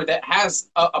whatever that has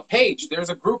a page. There's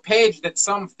a group page that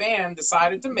some fan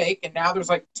decided to make, and now there's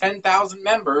like 10,000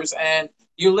 members, and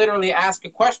you literally ask a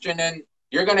question, and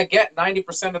you're going to get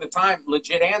 90% of the time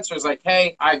legit answers like,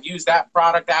 hey, I've used that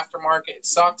product aftermarket. It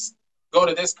sucks. Go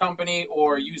to this company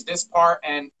or use this part,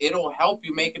 and it'll help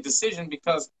you make a decision.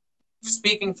 Because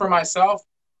speaking for myself,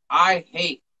 I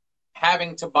hate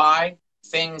having to buy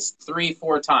things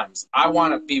 3-4 times. I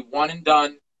want to be one and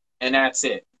done, and that's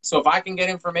it. So if I can get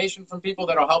information from people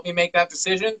that'll help me make that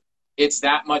decision, it's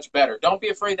that much better. Don't be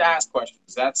afraid to ask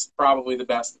questions. That's probably the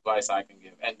best advice I can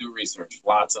give. And do research,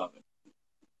 lots of it.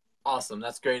 Awesome.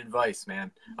 That's great advice,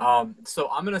 man. So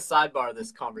I'm going to sidebar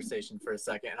this conversation for a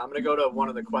second, and I'm going to go to one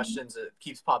of the questions that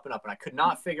keeps popping up, and I could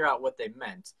not figure out what they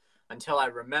meant until I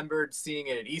remembered seeing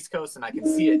it at East Coast, and I can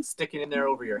see it sticking in there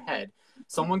over your head.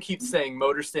 Someone keeps saying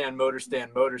motor stand, motor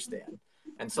stand, motor stand.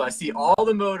 And so I see all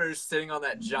the motors sitting on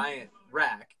that giant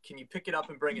rack. Can you pick it up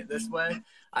and bring it this way?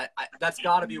 That's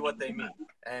got to be what they mean,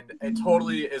 and it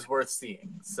totally is worth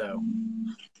seeing. So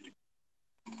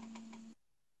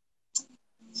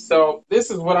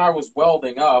this is what I was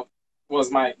welding up,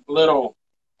 was my little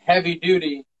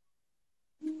heavy-duty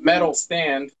metal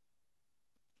stand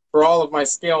for all of my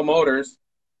scale motors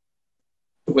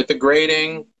with the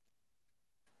grating.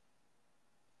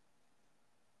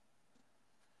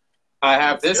 I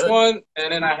have this one,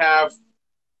 and then I have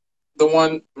the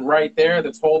one right there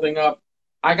that's holding up.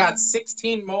 I got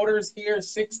 16 motors here,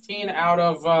 16 out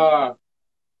of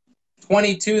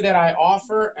 22 that I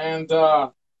offer,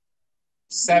 and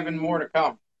 7 more to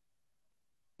come.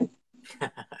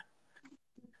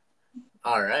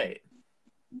 All right.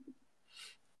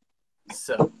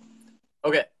 So,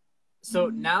 okay. So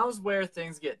now's where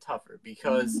things get tougher,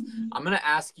 because I'm going to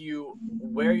ask you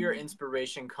where your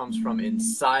inspiration comes from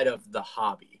inside of the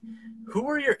hobby. Who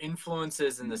are your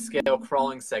influences in the scale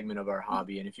crawling segment of our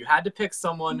hobby? And if you had to pick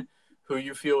someone who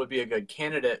you feel would be a good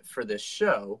candidate for this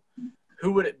show,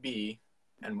 who would it be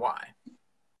and why?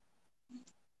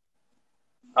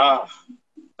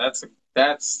 That's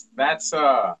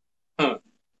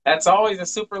always a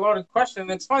super loaded question.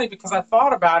 It's funny because I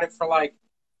thought about it for like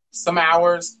some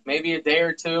hours, maybe a day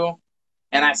or two,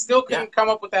 and I still couldn't come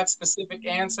up with that specific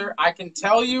answer. I can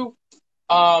tell you,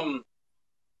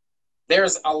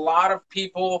 there's a lot of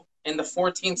people in the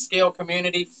 14 scale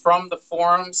community from the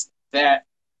forums that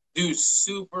do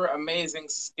super amazing,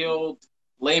 skilled,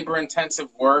 labor-intensive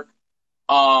work.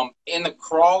 In the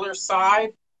crawler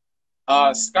side,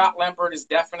 Scott Lempert is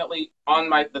definitely on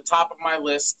the top of my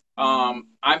list.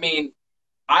 I mean,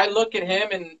 I look at him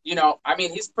and,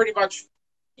 he's pretty much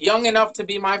young enough to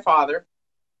be my father.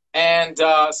 And,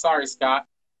 sorry, Scott.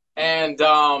 And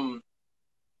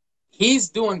he's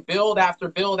doing build after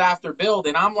build after build.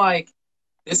 And I'm like,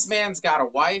 this man's got a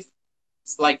wife.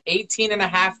 It's like 18 and a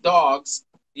half dogs.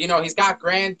 He's got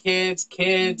grandkids,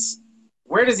 kids.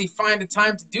 Where does he find the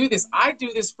time to do this? I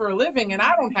do this for a living, and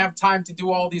I don't have time to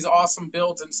do all these awesome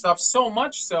builds and stuff, so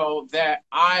much so that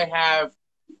I have,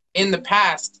 in the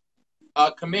past,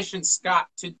 commissioned Scott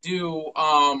to do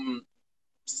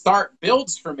start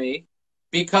builds for me,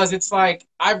 because it's like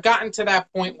I've gotten to that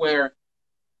point where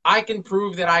I can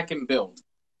prove that I can build.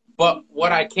 But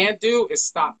what I can't do is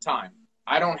stop time.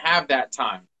 I don't have that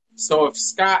time. So if,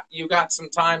 Scott, you got some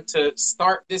time to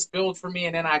start this build for me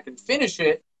and then I can finish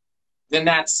it, then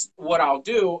that's what I'll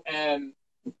do. And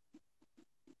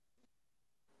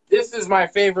this is my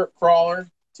favorite crawler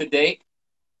to date.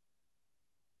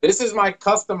 This is my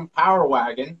custom power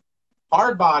wagon.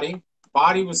 Hard body.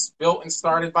 Body was built and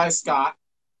started by Scott.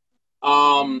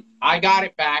 I got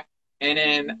it back, and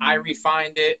then I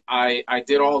refined it. I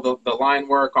did all the line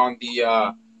work on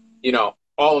the,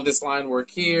 all of this line work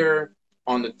here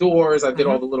on the doors. I did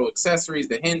all Hmm. the little accessories,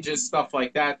 the hinges, stuff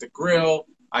like that, the grill.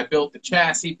 I built the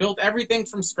chassis, built everything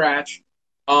from scratch.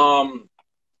 Um,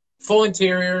 Full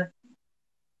interior,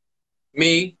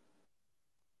 me,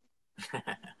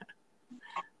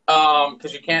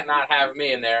 because you can't not have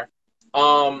me in there.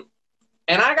 Um,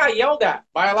 and I got yelled at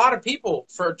by a lot of people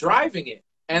for driving it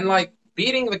and like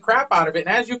beating the crap out of it. And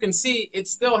as you can see, it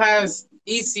still has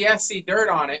ECSC dirt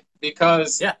on it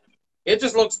because Yeah. it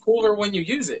just looks cooler when you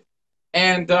use it.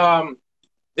 And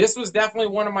this was definitely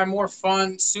one of my more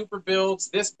fun super builds.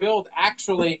 This build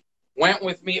actually went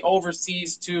with me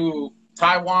overseas to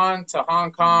Taiwan, to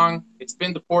Hong Kong. It's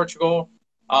been to Portugal.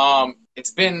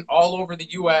 It's been all over the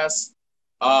U.S.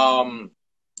 Um,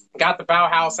 got the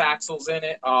Bauhaus axles in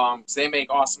it. So they make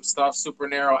awesome stuff, super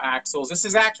narrow axles. This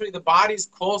is actually, the body's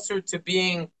closer to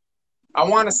being, I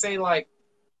want to say like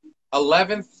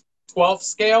 11th, 12th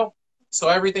scale. So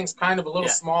everything's kind of a little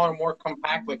Yeah. smaller, more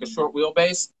compact, like a short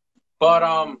wheelbase. But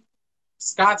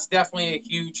Scott's definitely a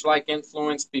huge like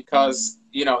influence because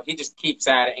he just keeps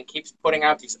at it and keeps putting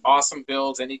out these awesome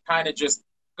builds, and he kind of just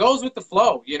goes with the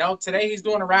flow. Today he's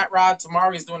doing a rat rod,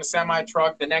 tomorrow he's doing a semi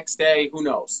truck, the next day who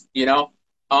knows.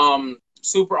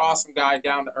 Super awesome guy,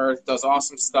 down to earth, does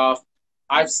awesome stuff.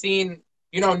 I've seen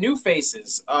new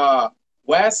faces.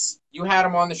 Wes, you had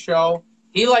him on the show.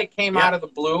 He like came Yeah. out of the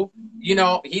blue.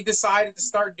 He decided to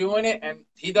start doing it, and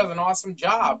he does an awesome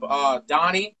job.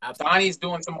 Absolutely. Donnie's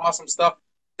doing some awesome stuff.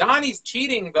 Donnie's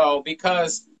cheating though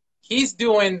because he's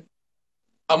doing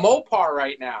a Mopar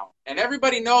right now, and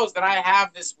everybody knows that I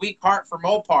have this weak heart for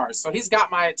Mopars. So he's got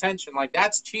my attention. Like,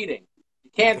 that's cheating.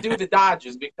 You can't do the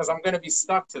Dodges because I'm going to be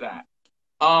stuck to that.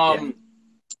 Yeah.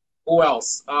 Who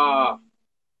else?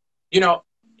 You know,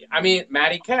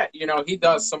 Matty Kett. He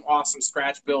does some awesome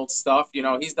scratch build stuff.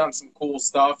 He's done some cool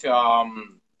stuff.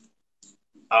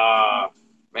 Uh,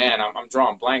 Man, I'm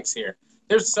drawing blanks here.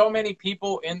 There's so many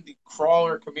people in the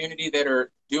crawler community that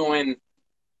are doing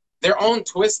their own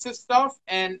twist to stuff,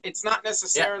 and it's not Yeah.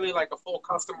 necessarily like a full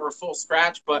custom or a full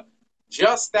scratch, but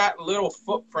just that little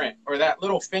footprint or that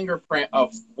little fingerprint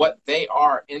of what they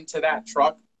are into that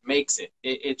truck makes it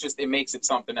makes it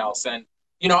something else. And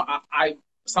I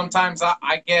sometimes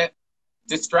I get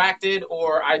distracted,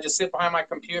 or I just sit behind my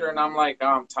computer and I'm like, oh,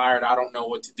 I'm tired, I don't know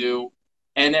what to do.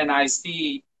 And then I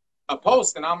see a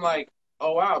post and I'm like,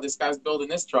 oh wow, this guy's building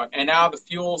this truck. And now the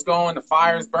fuel's going, the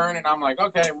fire's burning. I'm like,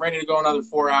 okay, I'm ready to go another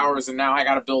 4 hours, and now I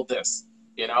got to build this.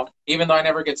 Even though I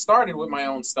never get started with my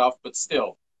own stuff, but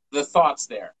still, the thought's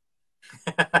there.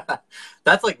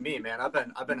 That's like me, man.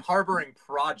 I've been harboring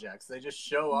projects. They just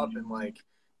show up and like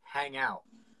hang out.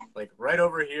 Like right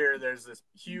over here, there's this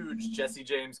huge Jesse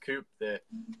James coupe that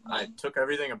I took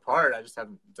everything apart. I just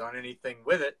haven't done anything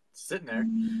with it, sitting there.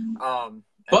 And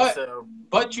But so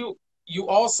but you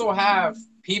also have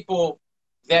people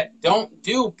that don't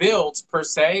do builds per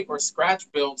se or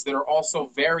scratch builds that are also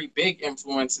very big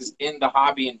influences in the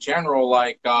hobby in general.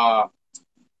 Like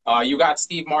you got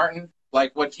Steve Martin,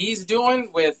 like what he's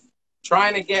doing with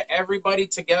trying to get everybody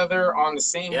together on the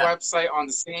same yeah, website, on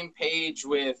the same page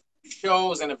with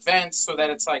shows and events so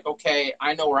that it's like, okay,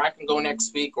 I know where I can go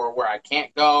next week or where I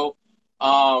can't go.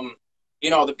 Um,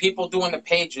 the people doing the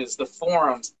pages, the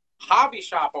forums, hobby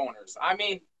shop owners.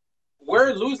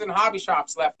 We're losing hobby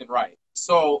shops left and right.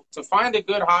 So to find a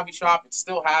good hobby shop and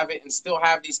still have it and still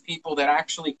have these people that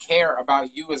actually care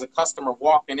about you as a customer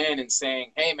walking in and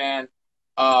saying, hey, man,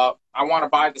 I want to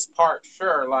buy this part.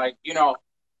 Sure. Like,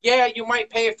 yeah, you might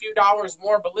pay a few dollars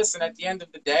more, but listen, at the end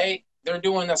of the day, they're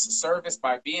doing us a service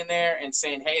by being there and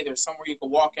saying, hey, there's somewhere you can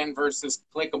walk in versus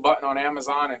click a button on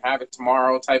Amazon and have it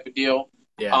tomorrow type of deal.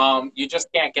 yeah, You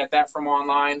just can't get that from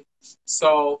online.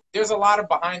 So there's a lot of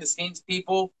behind the scenes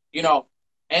people,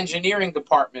 engineering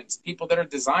departments, people that are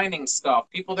designing stuff,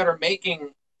 people that are making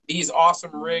these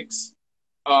awesome rigs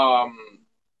um,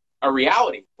 a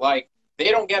reality. Like, they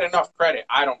don't get enough credit.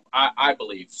 I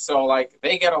believe. So like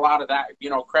they get a lot of that,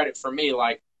 credit for me.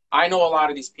 Like, I know a lot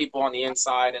of these people on the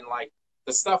inside, and like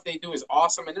the stuff they do is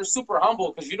awesome, and they're super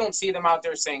humble because you don't see them out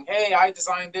there saying, hey, I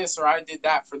designed this or I did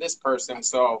that for this person.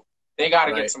 So they got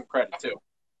to get right. some credit too.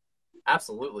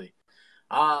 Absolutely.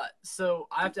 So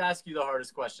I have to ask you the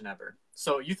hardest question ever.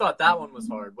 So you thought that one was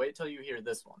hard. Wait till you hear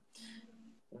this one.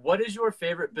 What is your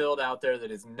favorite build out there that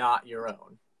is not your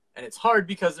own? And it's hard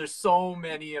because there's so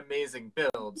many amazing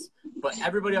builds, but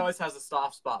everybody always has a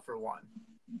soft spot for one.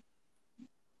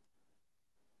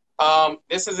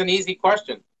 This is an easy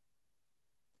question,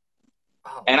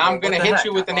 Oh, and well, I'm going what to the hit heck?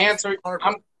 you I with an thought this was answer. a hard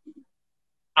one.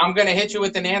 I'm going to hit you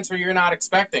with an answer you're not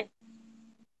expecting.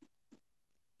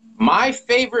 My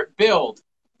favorite build,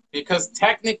 because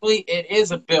technically it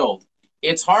is a build.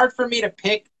 It's hard for me to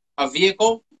pick a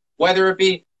vehicle, whether it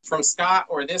be from Scott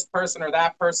or this person or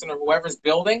that person or whoever's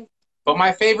building. But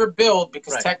my favorite build,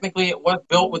 because Right. technically it was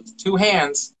built with two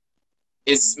hands,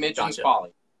 is Smidgen's Gotcha.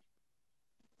 Folly.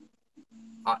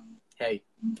 Hey,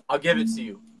 I'll give it to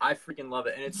you. I freaking love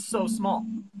it, and it's so small.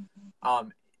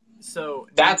 So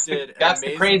Nick did an That's the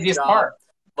amazing craziest job, part.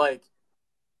 like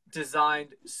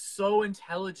designed so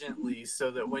intelligently so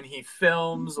that when he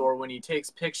films or when he takes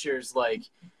pictures, like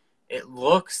it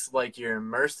looks like you're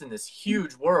immersed in this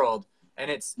huge world,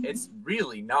 and it's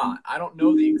really not. I don't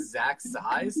know the exact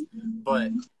size,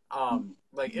 but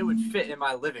like it would fit in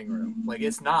my living room. Like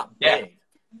it's not Yeah. big,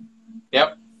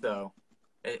 Yep. so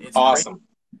it's crazy. Awesome.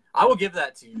 I will give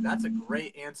that to you. That's a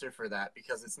great answer for that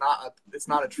because it's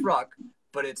not a truck,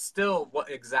 but it's still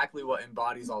exactly what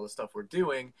embodies all the stuff we're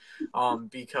doing,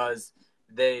 because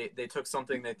they took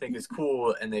something they think is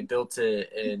cool and they built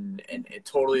it, and it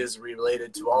totally is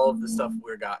related to all of the stuff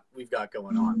we've got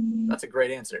going on. That's a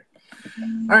great answer.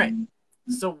 All right.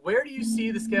 So where do you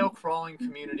see the scale crawling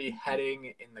community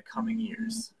heading in the coming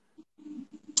years?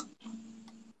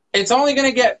 It's only going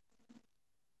to get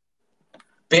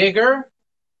bigger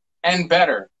and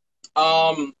better.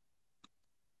 When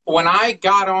I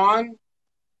got on,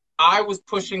 I was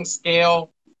pushing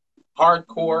scale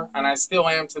hardcore, and I still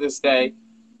am to this day.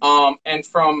 And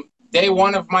from day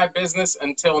one of my business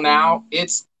until now,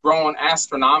 it's grown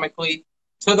astronomically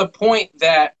to the point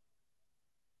that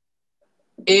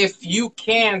if you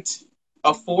can't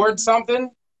afford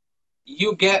something,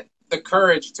 you get the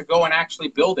courage to go and actually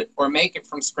build it or make it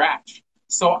from scratch.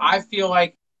 So I feel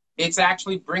like it's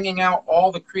actually bringing out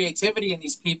all the creativity in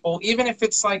these people, even if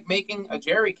it's like making a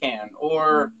jerry can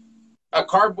or a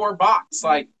cardboard box,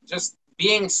 like just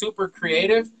being super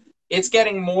creative. It's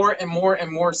getting more and more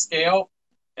and more scale,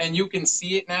 and you can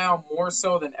see it now more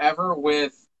so than ever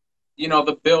with, you know,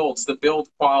 the builds, the build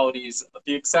qualities,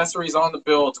 the accessories on the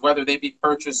builds, whether they be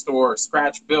purchased or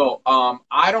scratch built.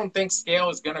 I don't think scale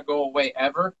is going to go away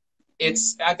ever.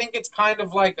 I think it's kind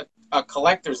of like a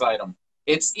collector's item.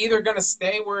 It's either going to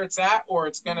stay where it's at or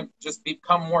it's going to just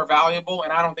become more valuable.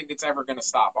 And I don't think it's ever going to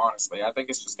stop, honestly. I think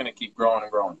it's just going to keep growing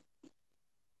and growing.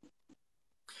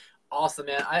 Awesome,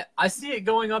 man. I see it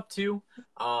going up too.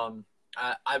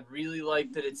 I really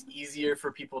like that it's easier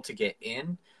for people to get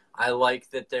in. I like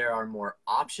that there are more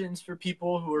options for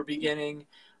people who are beginning.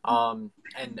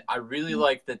 And I really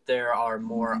like that there are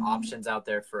more options out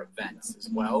there for events as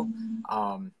well.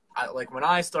 Like when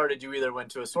I started, you either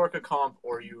went to a Sorka comp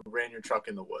or you ran your truck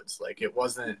in the woods. Like it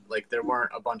wasn't like there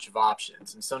weren't a bunch of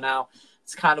options. And so now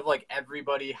it's kind of like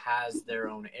everybody has their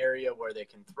own area where they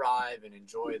can thrive and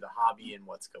enjoy the hobby and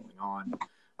what's going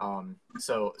on.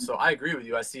 So I agree with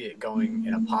you. I see it going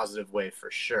in a positive way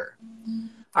for sure.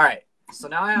 All right. So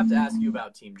now I have to ask you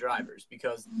about team drivers,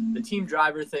 because the team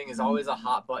driver thing is always a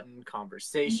hot button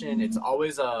conversation. It's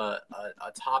always a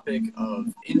topic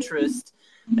of interest.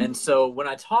 And so when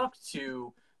I talk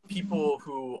to people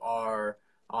who are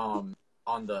on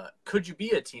the could you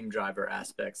be a team driver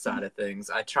aspect side of things,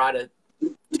 I try to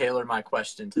tailor my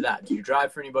question to that. Do you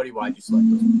drive for anybody? Why'd you select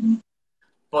those people?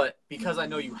 But because I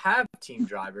know you have team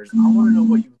drivers, I want to know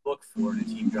what you look for in a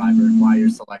team driver and why you're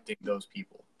selecting those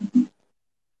people.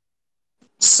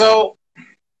 So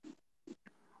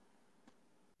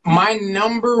my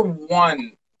number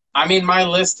one, I mean, my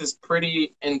list is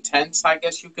pretty intense, I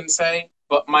guess you can say,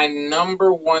 but my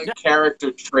number one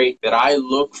character trait that I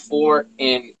look for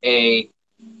in a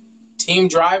team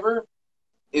driver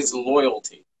is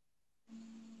loyalty.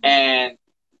 And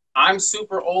I'm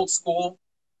super old school,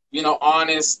 you know,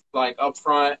 honest, like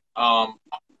upfront,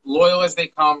 loyal as they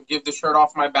come, give the shirt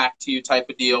off my back to you type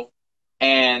of deal.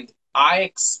 And I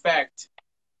expect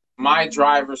my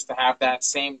drivers to have that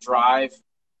same drive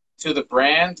to the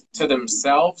brand, to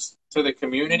themselves, to the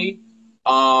community.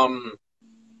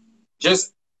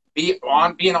 Just be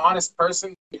an honest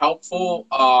person, be helpful.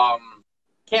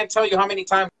 Can't tell you how many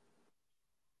times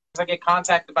I get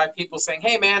contacted by people saying,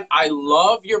 "Hey man, I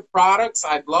love your products.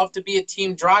 I'd love to be a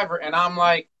team driver." And I'm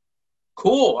like,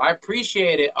 "Cool, I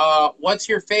appreciate it. What's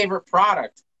your favorite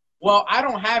product?" "Well, I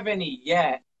don't have any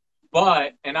yet,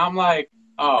 but," and I'm like,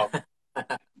 "Oh,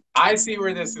 I see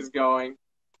where this is going."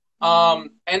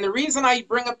 And the reason I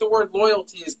bring up the word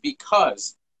loyalty is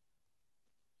because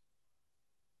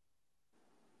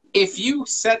if you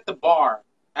set the bar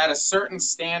at a certain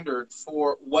standard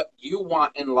for what you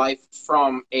want in life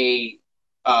from a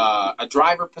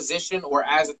driver position or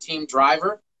as a team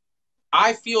driver,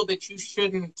 I feel that you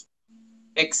shouldn't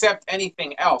accept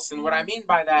anything else. And what I mean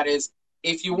by that is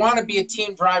if you want to be a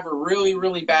team driver really,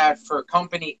 really bad for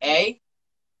company A,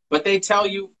 but they tell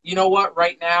you, you know what,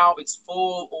 right now it's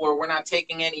full or we're not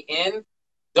taking any in,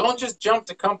 don't just jump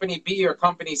to company B or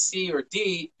company C or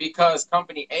D because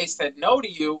company A said no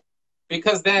to you,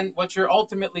 because then what you're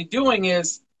ultimately doing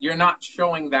is you're not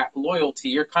showing that loyalty.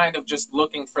 You're kind of just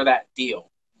looking for that deal.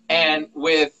 And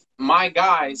with my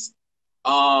guys,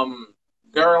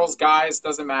 girls, guys,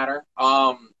 doesn't matter.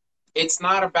 It's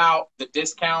not about the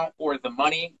discount or the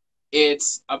money.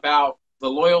 It's about the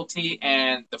loyalty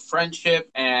and the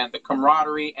friendship and the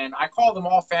camaraderie. And I call them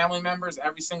all family members,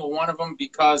 every single one of them,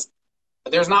 because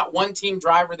there's not one team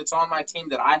driver that's on my team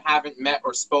that I haven't met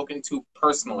or spoken to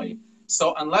personally.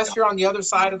 So unless you're on the other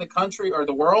side of the country or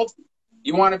the world,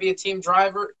 you want to be a team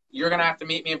driver, you're going to have to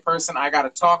meet me in person. I got to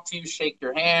talk to you, shake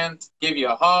your hand, give you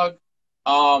a hug,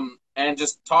 and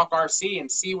just talk RC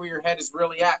and see where your head is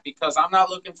really at, because I'm not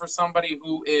looking for somebody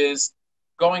who is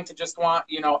going to just want,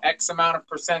 X amount of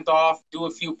 % off, do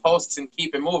a few posts and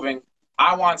keep it moving.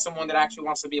 I want someone that actually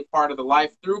wants to be a part of the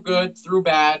life through good, through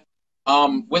bad,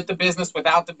 with the business,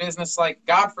 without the business. Like,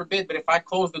 God forbid, but if I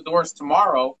close the doors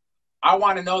tomorrow, I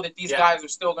want to know that these guys are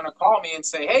still going to call me and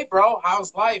say, hey, bro,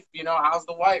 how's life? How's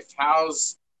the wife?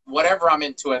 How's whatever I'm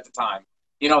into at the time?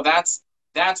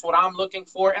 That's what I'm looking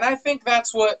for. And I think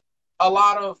that's what a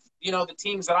lot of, the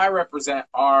teams that I represent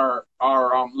are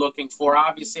looking for.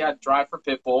 Obviously, I drive for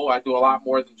Pitbull. I do a lot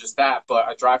more than just that, but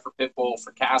I drive for Pitbull,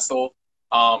 for Castle,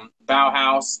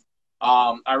 Bauhaus.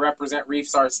 I represent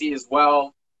Reefs RC as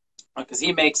well, because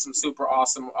he makes some super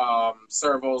awesome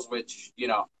servos, which,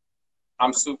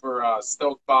 I'm super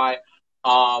stoked by.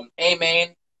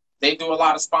 A-Main, they do a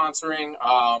lot of sponsoring.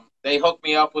 They hook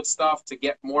me up with stuff to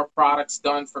get more products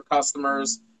done for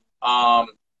customers.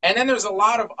 And then there's a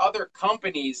lot of other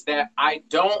companies that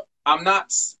I'm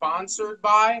not sponsored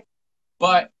by,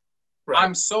 but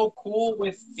I'm so cool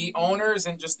with the owners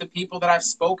and just the people that I've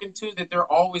spoken to that they're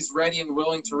always ready and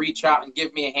willing to reach out and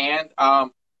give me a hand.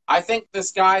 I think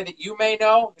this guy that you may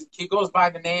know, he goes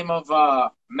by the name of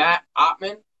Matt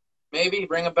Ottman. Maybe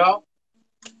ring a bell.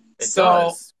 It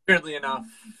does. Weirdly enough,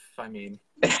 I mean.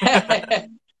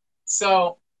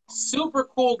 So super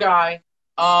cool guy.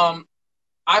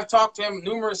 I've talked to him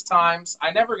numerous times.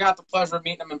 I never got the pleasure of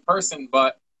meeting him in person,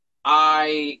 but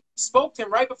I spoke to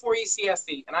him right before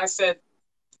ECSD, and I said,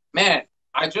 man,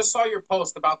 I just saw your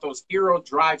post about those Hero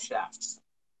drive shafts.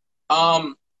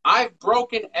 I've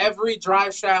broken every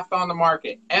drive shaft on the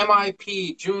market.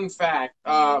 MIP,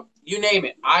 JuneFact, you name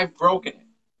it. I've broken it.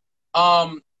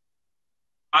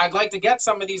 I'd like to get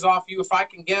some of these off you. If I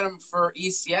can get them for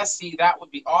ECSC, that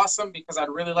would be awesome, because I'd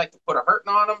really like to put a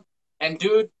hurting on them. And,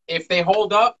 dude, if they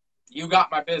hold up, you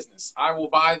got my business. I will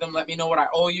buy them. Let me know what I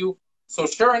owe you. So,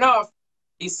 sure enough,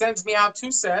 he sends me out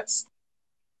 2 sets.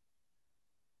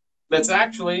 That's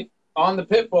actually on the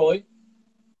pit pulley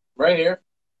right here.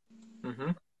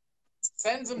 Mm-hmm.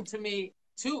 Sends them to me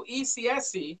to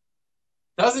ECSC.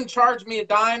 Doesn't charge me a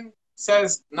dime.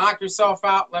 Says, knock yourself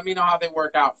out. Let me know how they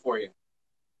work out for you.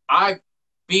 I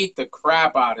beat the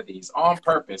crap out of these on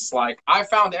purpose. Like, I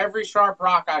found every sharp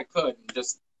rock I could and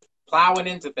just plowing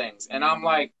into things. And I'm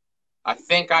like, I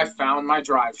think I found my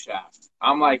drive shaft.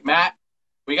 I'm like, Matt,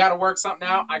 we got to work something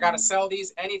out. I got to sell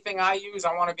these. Anything I use,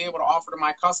 I want to be able to offer to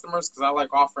my customers, because I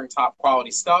like offering top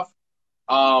quality stuff.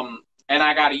 And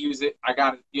I got to use it. I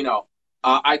got to,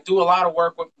 I do a lot of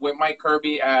work with Mike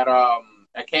Kirby at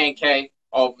K&K.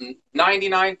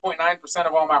 99.9%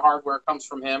 of all my hardware comes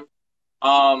from him.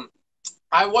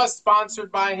 I was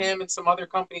sponsored by him and some other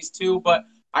companies too, but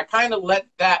I kind of let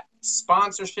that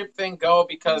sponsorship thing go,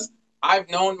 because I've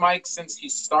known Mike since he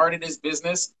started his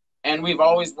business, and we've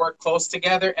always worked close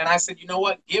together. And I said, you know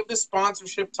what? Give the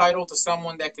sponsorship title to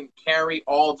someone that can carry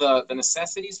all the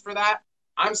necessities for that.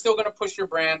 I'm still going to push your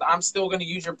brand. I'm still going to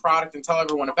use your product and tell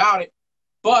everyone about it.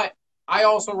 But I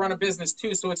also run a business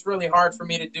too, so it's really hard for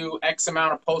me to do X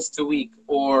amount of posts a week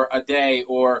or a day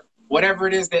or whatever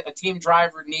it is that a team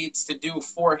driver needs to do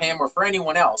for him or for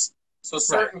anyone else. So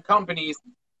certain companies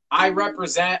I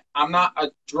represent, I'm not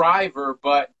a driver,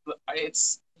 but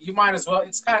you might as well,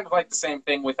 it's kind of like the same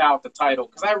thing without the title,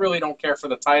 because I really don't care for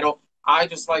the title. I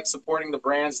just like supporting the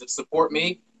brands that support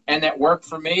me and that work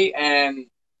for me and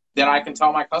that I can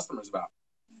tell my customers about.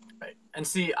 Right. And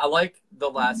see, I like the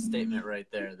last statement right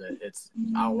there, that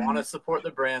I want to support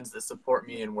the brands that support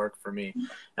me and work for me.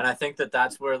 And I think that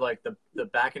that's where like the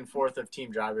back and forth of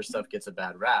team driver stuff gets a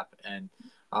bad rap. And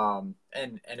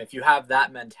And if you have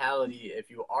that mentality, if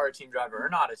you are a team driver or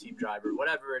not a team driver,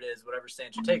 whatever it is, whatever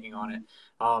stance you're taking on it,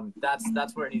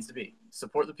 that's where it needs to be.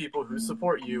 Support the people who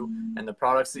support you and the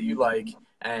products that you like,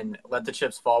 and let the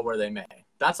chips fall where they may.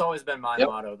 That's always been my Yep.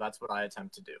 motto. That's what I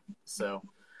attempt to do. So,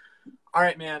 all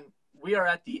right, man, we are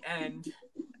at the end,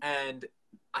 and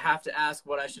I have to ask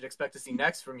what I should expect to see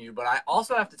next from you, but I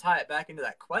also have to tie it back into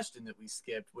that question that we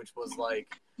skipped, which was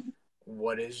like,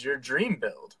 what is your dream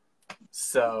build?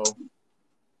 So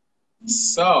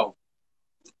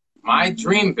my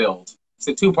dream build, it's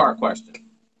a two-part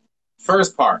question.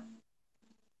 First part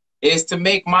is to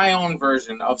make my own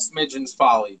version of Smidgen's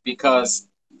Folly, because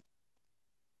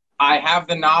I have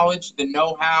the knowledge, the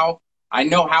know-how. I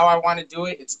know how I want to do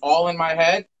it. It's all in my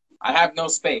head. I have no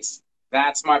space.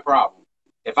 That's my problem.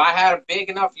 If I had a big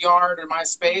enough yard in my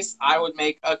space, I would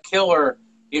make a killer,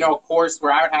 course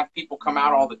where I would have people come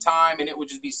out all the time, and it would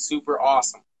just be super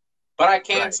awesome. But I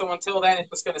can't, right. so until then,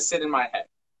 it's just going to sit in my head.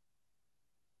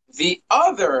 The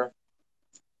other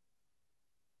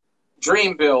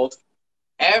dream build,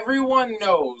 everyone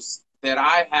knows that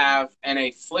I have an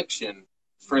affliction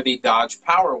for the Dodge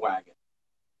Power Wagon.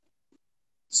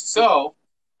 So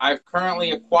I've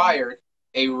currently acquired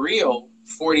a real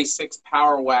 46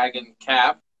 Power Wagon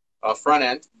cab, front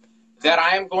end, that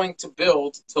I am going to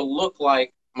build to look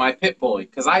like my pit bully.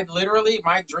 Because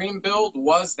my dream build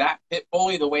was that pit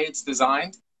bully, the way it's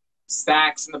designed.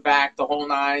 Stacks in the back, the whole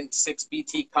nine, 6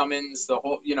 BT Cummins, the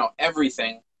whole,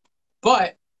 everything.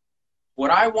 But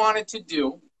what I wanted to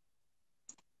do,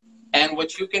 and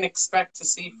what you can expect to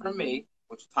see from me,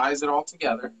 which ties it all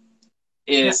together,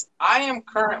 is I am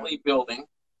currently building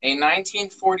a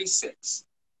 1946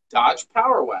 Dodge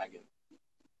Power Wagon,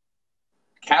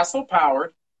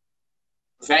 Castle-powered,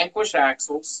 Vanquish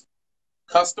axles,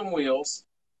 custom wheels,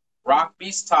 Rock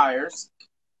Beast tires,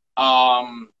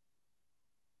 K&K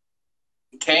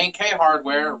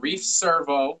hardware, Reef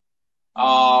servo,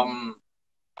 trying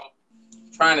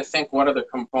to think what other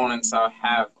components I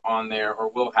have on there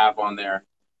or will have on there.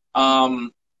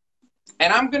 And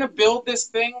I'm going to build this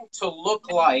thing to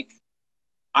look like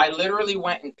I literally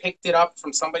went and picked it up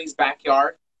from somebody's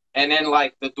backyard, and then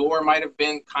like the door might have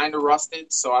been kind of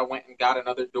rusted, so I went and got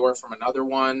another door from another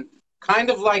one. Kind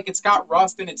of like it's got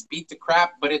rust and it's beat to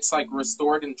crap, but it's like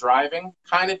restored and driving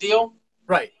kind of deal.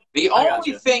 Right. The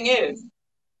only thing is,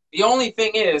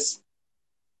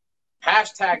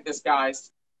 hashtag this,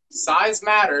 guys, size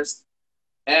matters,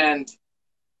 and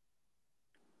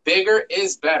bigger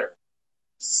is better.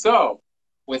 So,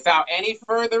 without any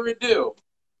further ado,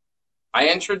 I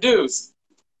introduce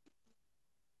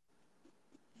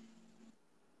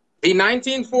the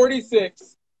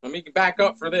 1946, let me back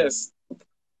up for this,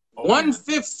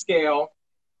 1/5 scale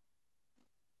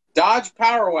Dodge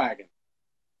Power Wagon.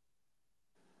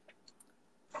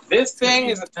 This thing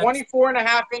is a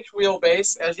 24.5-inch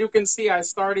wheelbase. As you can see, I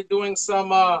started doing some,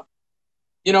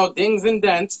 dings and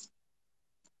dents.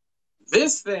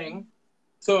 This thing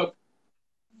took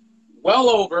well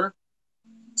over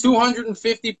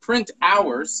 250 print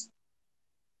hours.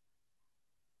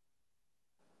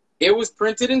 It was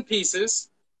printed in pieces.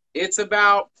 It's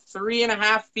about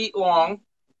 3.5 feet long.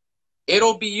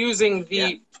 It'll be using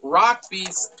the Rock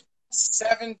Beast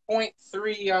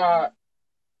 7.3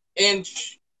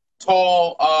 inch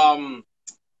tall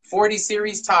 40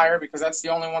 series tire, because that's the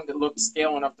only one that looked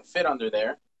scale enough to fit under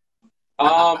there.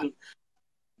 And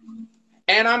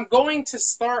I'm going to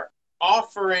start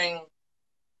offering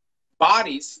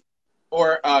bodies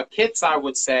or kits, I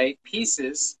would say,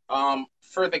 pieces,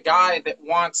 for the guy that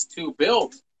wants to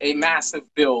build a massive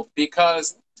build,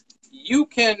 because you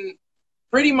can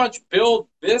pretty much build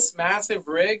this massive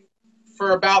rig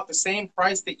for about the same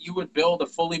price that you would build a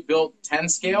fully built 10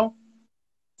 scale.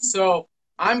 So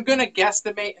I'm going to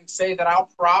guesstimate and say that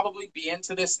I'll probably be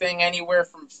into this thing anywhere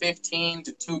from 15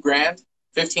 to 2 grand,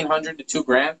 1,500 to 2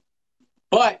 grand.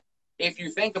 But if you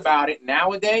think about it,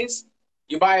 nowadays,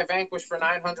 you buy a Vanquish for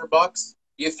 $900,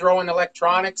 you throw in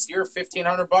electronics, you're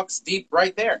 $1,500 deep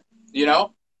right there,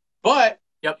 But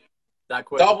that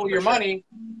quick, double your money,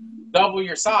 double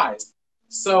your size.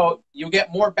 So you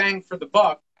get more bang for the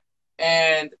buck.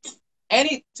 And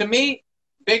to me,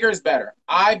 bigger is better.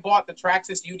 I bought the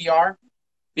Traxxas UDR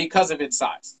because of its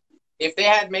size. If they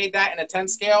had made that in a 10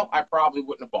 scale, I probably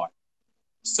wouldn't have bought it.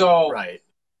 So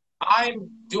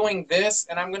I'm doing this,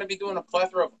 and I'm going to be doing a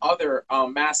plethora of other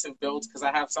massive builds, because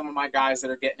I have some of my guys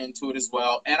that are getting into it as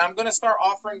well. And I'm going to start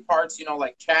offering parts,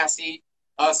 like chassis,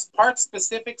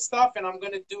 part-specific stuff, and I'm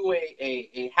going to do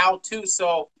a how-to.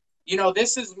 So,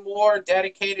 this is more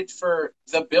dedicated for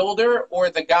the builder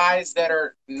or the guys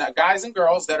and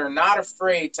girls that are not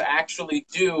afraid to actually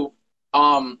do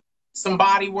some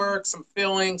body work, some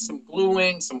filling, some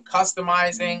gluing, some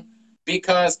customizing,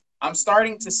 because I'm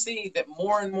starting to see that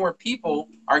more and more people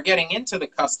are getting into the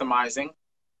customizing,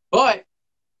 but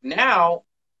now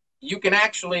you can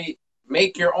actually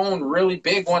make your own really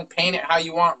big one, paint it how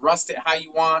you want, rust it how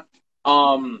you want,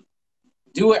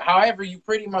 do it however you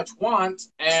pretty much want,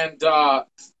 and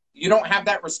you don't have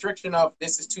that restriction of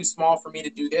this is too small for me to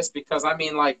do this, because I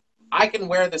mean, like, I can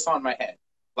wear this on my head.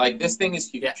 Like, this thing is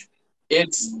huge. Yeah.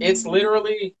 It's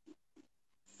literally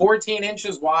 14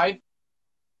 inches wide.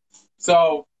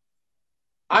 So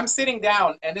I'm sitting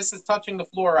down and this is touching the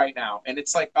floor right now, and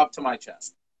it's like up to my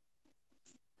chest.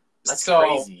 That's so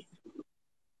crazy.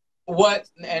 What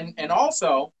and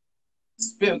also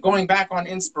going back on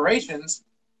inspirations,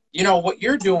 you know, what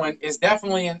you're doing is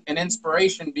definitely an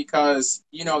inspiration, because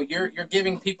you know you're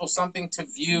giving people something to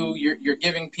view. You're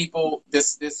giving people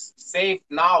this safe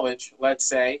knowledge, let's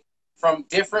say, from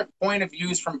different point of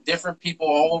views from different people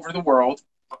all over the world,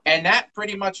 and that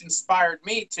pretty much inspired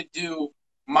me to do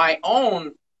my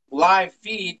own live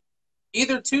feed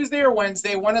either Tuesday or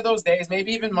Wednesday, one of those days,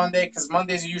 maybe even Monday, because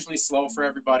Mondays are usually slow for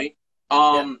everybody.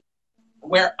 Yeah.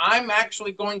 Where I'm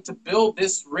actually going to build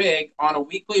this rig on a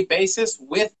weekly basis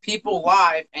with people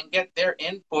live and get their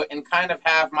input, and kind of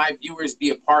have my viewers be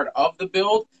a part of the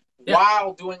build, Yeah.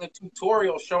 while doing a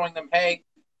tutorial showing them, hey,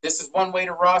 this is one way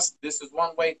to rust, this is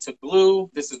one way to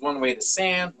glue, this is one way to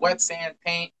sand, wet sand,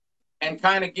 paint, and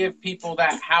kind of give people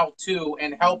that how-to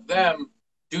and help them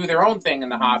do their own thing in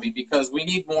the hobby, because we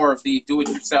need more of the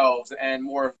do-it-yourselves and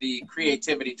more of the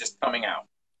creativity just coming out.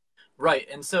 Right.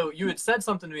 And so you had said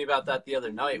something to me about that the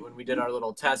other night when we did our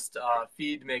little test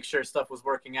feed to make sure stuff was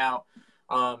working out.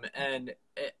 I've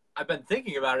been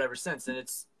thinking about it ever since. And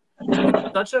it's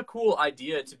such a cool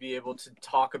idea to be able to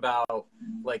talk about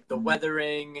like the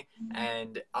weathering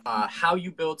and how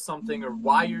you build something, or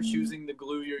why you're choosing the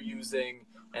glue you're using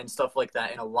and stuff like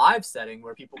that in a live setting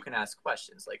where people can ask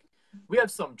questions. Like, we have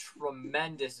some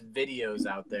tremendous videos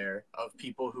out there of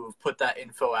people who have put that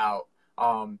info out.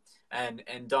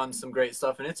 And done some great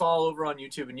stuff, and it's all over on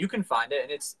YouTube, and you can find it,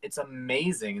 and it's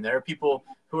amazing. And there are people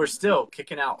who are still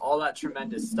kicking out all that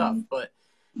tremendous stuff, but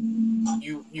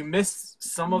you miss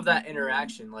some of that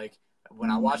interaction. Like,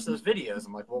 when I watch those videos,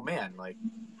 I'm like, well, man, like,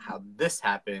 how'd this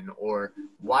happen, or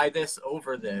why this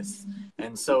over this?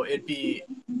 And so it'd be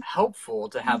helpful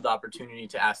to have the opportunity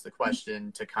to ask the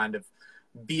question, to kind of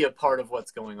be a part of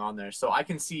what's going on there. So I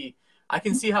can see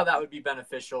how that would be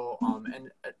beneficial.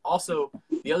 And also,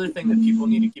 the other thing that people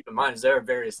need to keep in mind is there are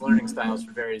various learning styles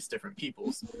for various different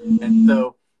peoples. And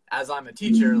so as I'm a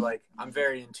teacher, like, I'm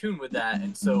very in tune with that.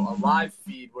 And so a live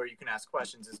feed where you can ask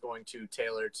questions is going to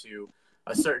tailor to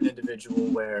a certain individual,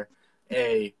 where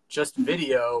a just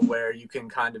video where you can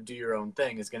kind of do your own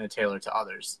thing is going to tailor to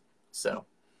others. So,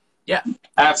 yeah.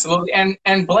 Absolutely. And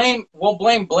we'll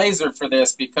blame Blazer for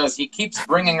this, because he keeps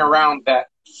bringing around that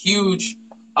huge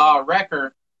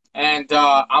wrecker, and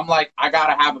I'm like, I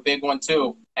gotta have a big one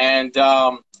too. And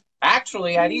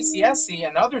actually at ECSC,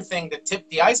 another thing that tipped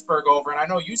the iceberg over, and I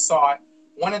know you saw it,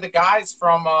 one of the guys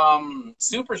from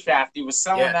Super Shafty was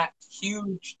selling that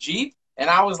huge Jeep, and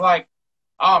I was like,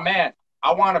 oh man,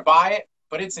 I want to buy it,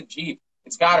 but it's a Jeep,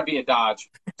 it's got to be a Dodge.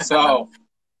 So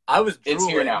I was drooling, it's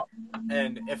here now.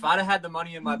 And if I'd have had the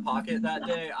money in my pocket that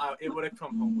day, it would have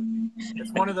come home with me.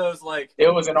 It's one of those, like, it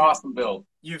was an awesome build.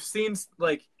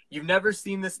 You've never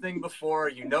seen this thing before.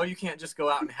 You know you can't just go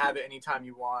out and have it anytime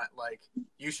you want. Like,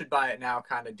 you should buy it now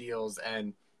kind of deals.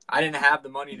 And I didn't have the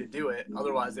money to do it.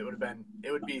 Otherwise, it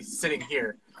would be sitting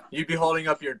here. You'd be holding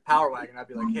up your Power Wagon. I'd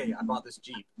be like, hey, I bought this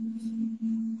Jeep.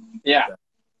 Yeah.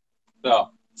 So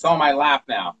it's on my lap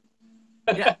now.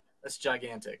 Yeah, that's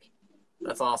gigantic.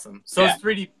 That's awesome. So yeah.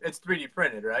 It's 3D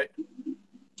printed, right?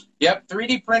 Yep,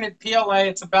 3D printed PLA.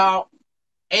 It's about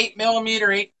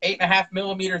 8.5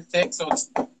 millimeter thick, so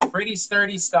it's pretty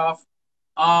sturdy stuff.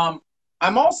 I'm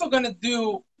also going to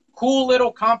do cool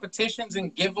little competitions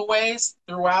and giveaways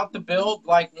throughout the build.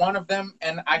 Like, one of them,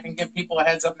 and I can give people a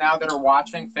heads up now that are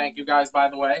watching, thank you guys,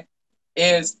 by the way,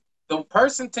 is the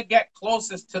person to get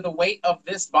closest to the weight of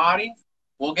this body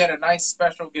will get a nice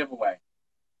special giveaway.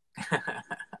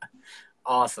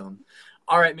 Awesome.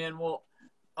 All right, man. Well,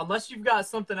 unless you've got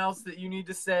something else that you need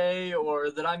to say,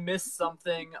 or that I missed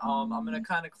something, I'm going to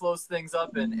kind of close things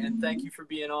up and thank you for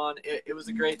being on. It was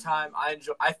a great time.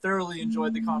 I thoroughly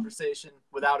enjoyed the conversation,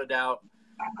 without a doubt.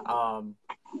 I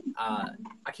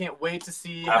can't wait to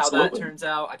see how that turns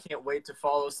out. I can't wait to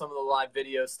follow some of the live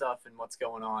video stuff and what's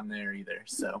going on there either.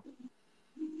 So.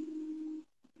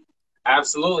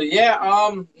 Absolutely. Yeah.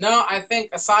 No, I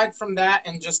think aside from that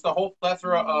and just the whole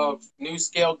plethora of new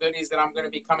scale goodies that I'm going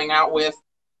to be coming out with,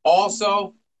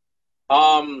 Also,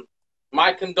 um,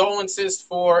 my condolences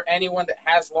for anyone that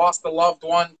has lost a loved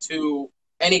one to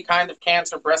any kind of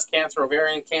cancer, breast cancer,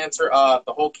 ovarian cancer.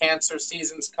 The whole cancer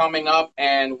season's coming up,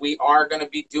 and we are going to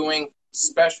be doing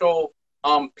special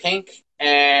pink,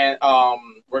 and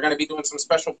we're going to be doing some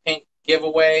special pink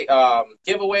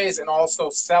giveaways, and also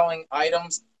selling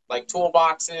items like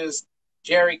toolboxes,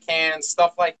 jerry cans,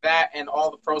 stuff like that, and all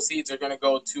the proceeds are going to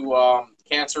go to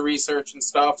cancer research and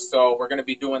stuff. So we're going to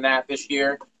be doing that this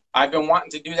year. I've been wanting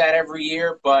to do that every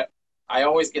year, but I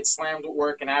always get slammed with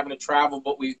work and having to travel.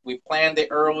 But we planned it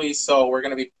early, so we're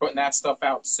going to be putting that stuff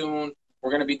out soon.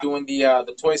 We're going to be doing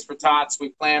the Toys for Tots. We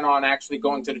plan on actually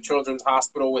going to the Children's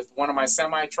Hospital with one of my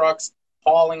semi trucks,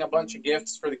 hauling a bunch of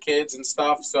gifts for the kids and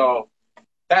stuff. So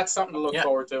that's something to look Yeah.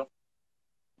 forward to.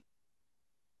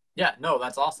 Yeah, no,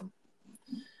 that's awesome.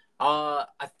 I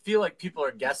feel like people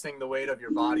are guessing the weight of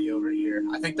your body over here.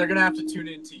 I think they're gonna have to tune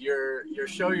into your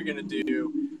show you're gonna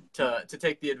do to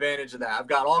take the advantage of that. I've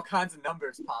got all kinds of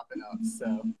numbers popping up.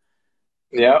 So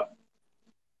Yep.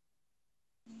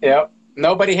 Yep.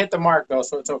 Nobody hit the mark though,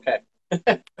 so it's okay.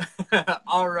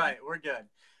 all right, we're good.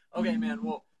 Okay, man.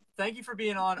 Well, thank you for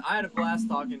being on. I had a blast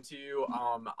talking to you.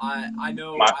 I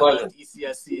know My I pleasure. left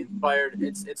ECSC inspired.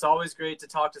 It's always great to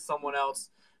talk to someone else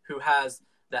who has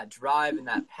that drive and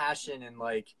that passion, and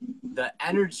like the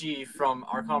energy from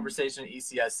our conversation at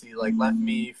ECSC like left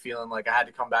me feeling like I had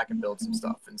to come back and build some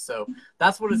stuff. And so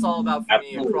that's what it's all about for me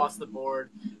Absolutely. across the board.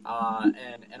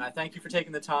 And I thank you for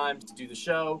taking the time to do the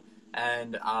show.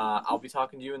 And I'll be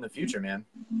talking to you in the future, man.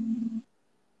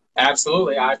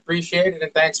 Absolutely. I appreciate it,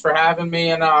 and thanks for having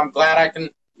me. And I'm glad I can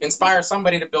inspire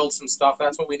somebody to build some stuff.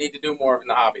 That's what we need to do more of in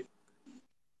the hobby.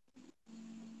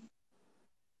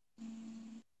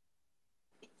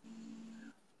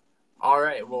 All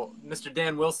right. Well, Mr.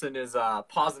 Dan Wilson is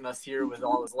pausing us here with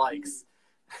all his likes.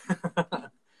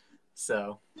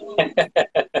 So, All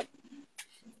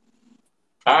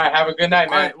right. Have a good night,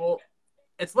 all man. right. Well,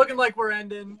 it's looking like we're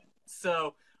ending.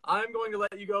 So I'm going to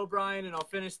let you go, Brian, and I'll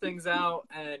finish things out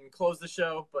and close the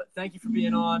show. But thank you for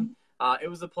being on. It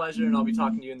was a pleasure, and I'll be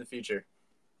talking to you in the future.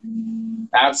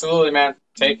 Absolutely, man.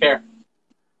 Take care.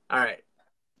 All right.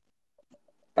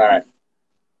 All right.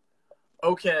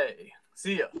 Okay.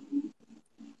 See ya.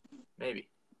 Maybe.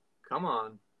 Come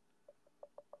on.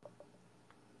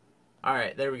 All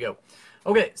right. There we go.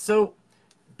 Okay. So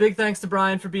big thanks to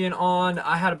Brian for being on.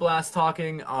 I had a blast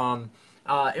talking.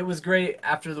 It was great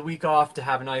after the week off to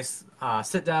have a nice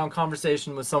sit-down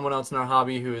conversation with someone else in our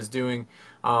hobby who is doing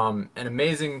an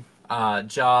amazing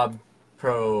job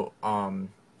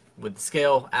with the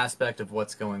scale aspect of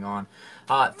what's going on.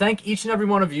 Thank each and every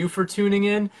one of you for tuning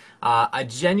in. I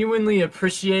genuinely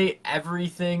appreciate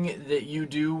everything that you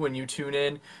do when you tune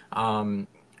in.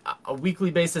 A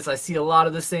weekly basis, I see a lot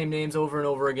of the same names over and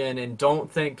over again, and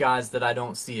don't think, guys, that I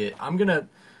don't see it. I'm going to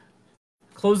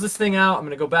close this thing out. I'm going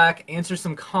to go back, answer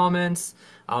some comments,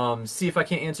 see if I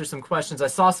can't answer some questions. I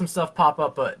saw some stuff pop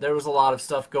up, but there was a lot of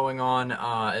stuff going on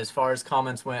as far as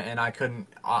comments went, and I couldn't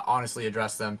honestly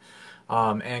address them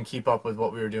and keep up with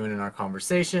what we were doing in our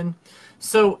conversation.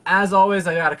 So, as always,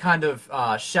 I got to kind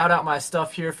of shout out my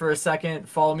stuff here for a second.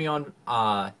 Follow me on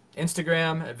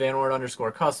Instagram at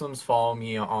vanward_customs. Follow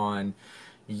me on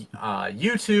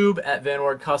YouTube at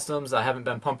Vanward Customs. I haven't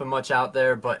been pumping much out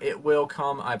there, but it will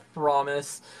come, I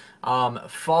promise.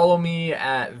 Follow me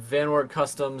at Vanward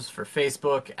Customs for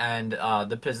Facebook and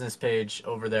the business page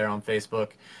over there on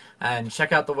Facebook. And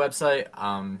check out the website.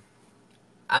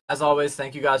 As always,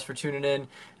 thank you guys for tuning in.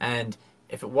 And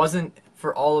if it wasn't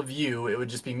for all of you, it would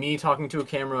just be me talking to a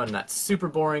camera, and that's super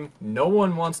boring. No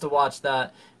one wants to watch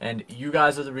that, and you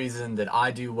guys are the reason that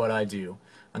I do what I do.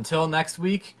 Until next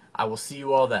week, I will see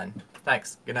you all then.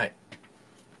 Thanks. Good night.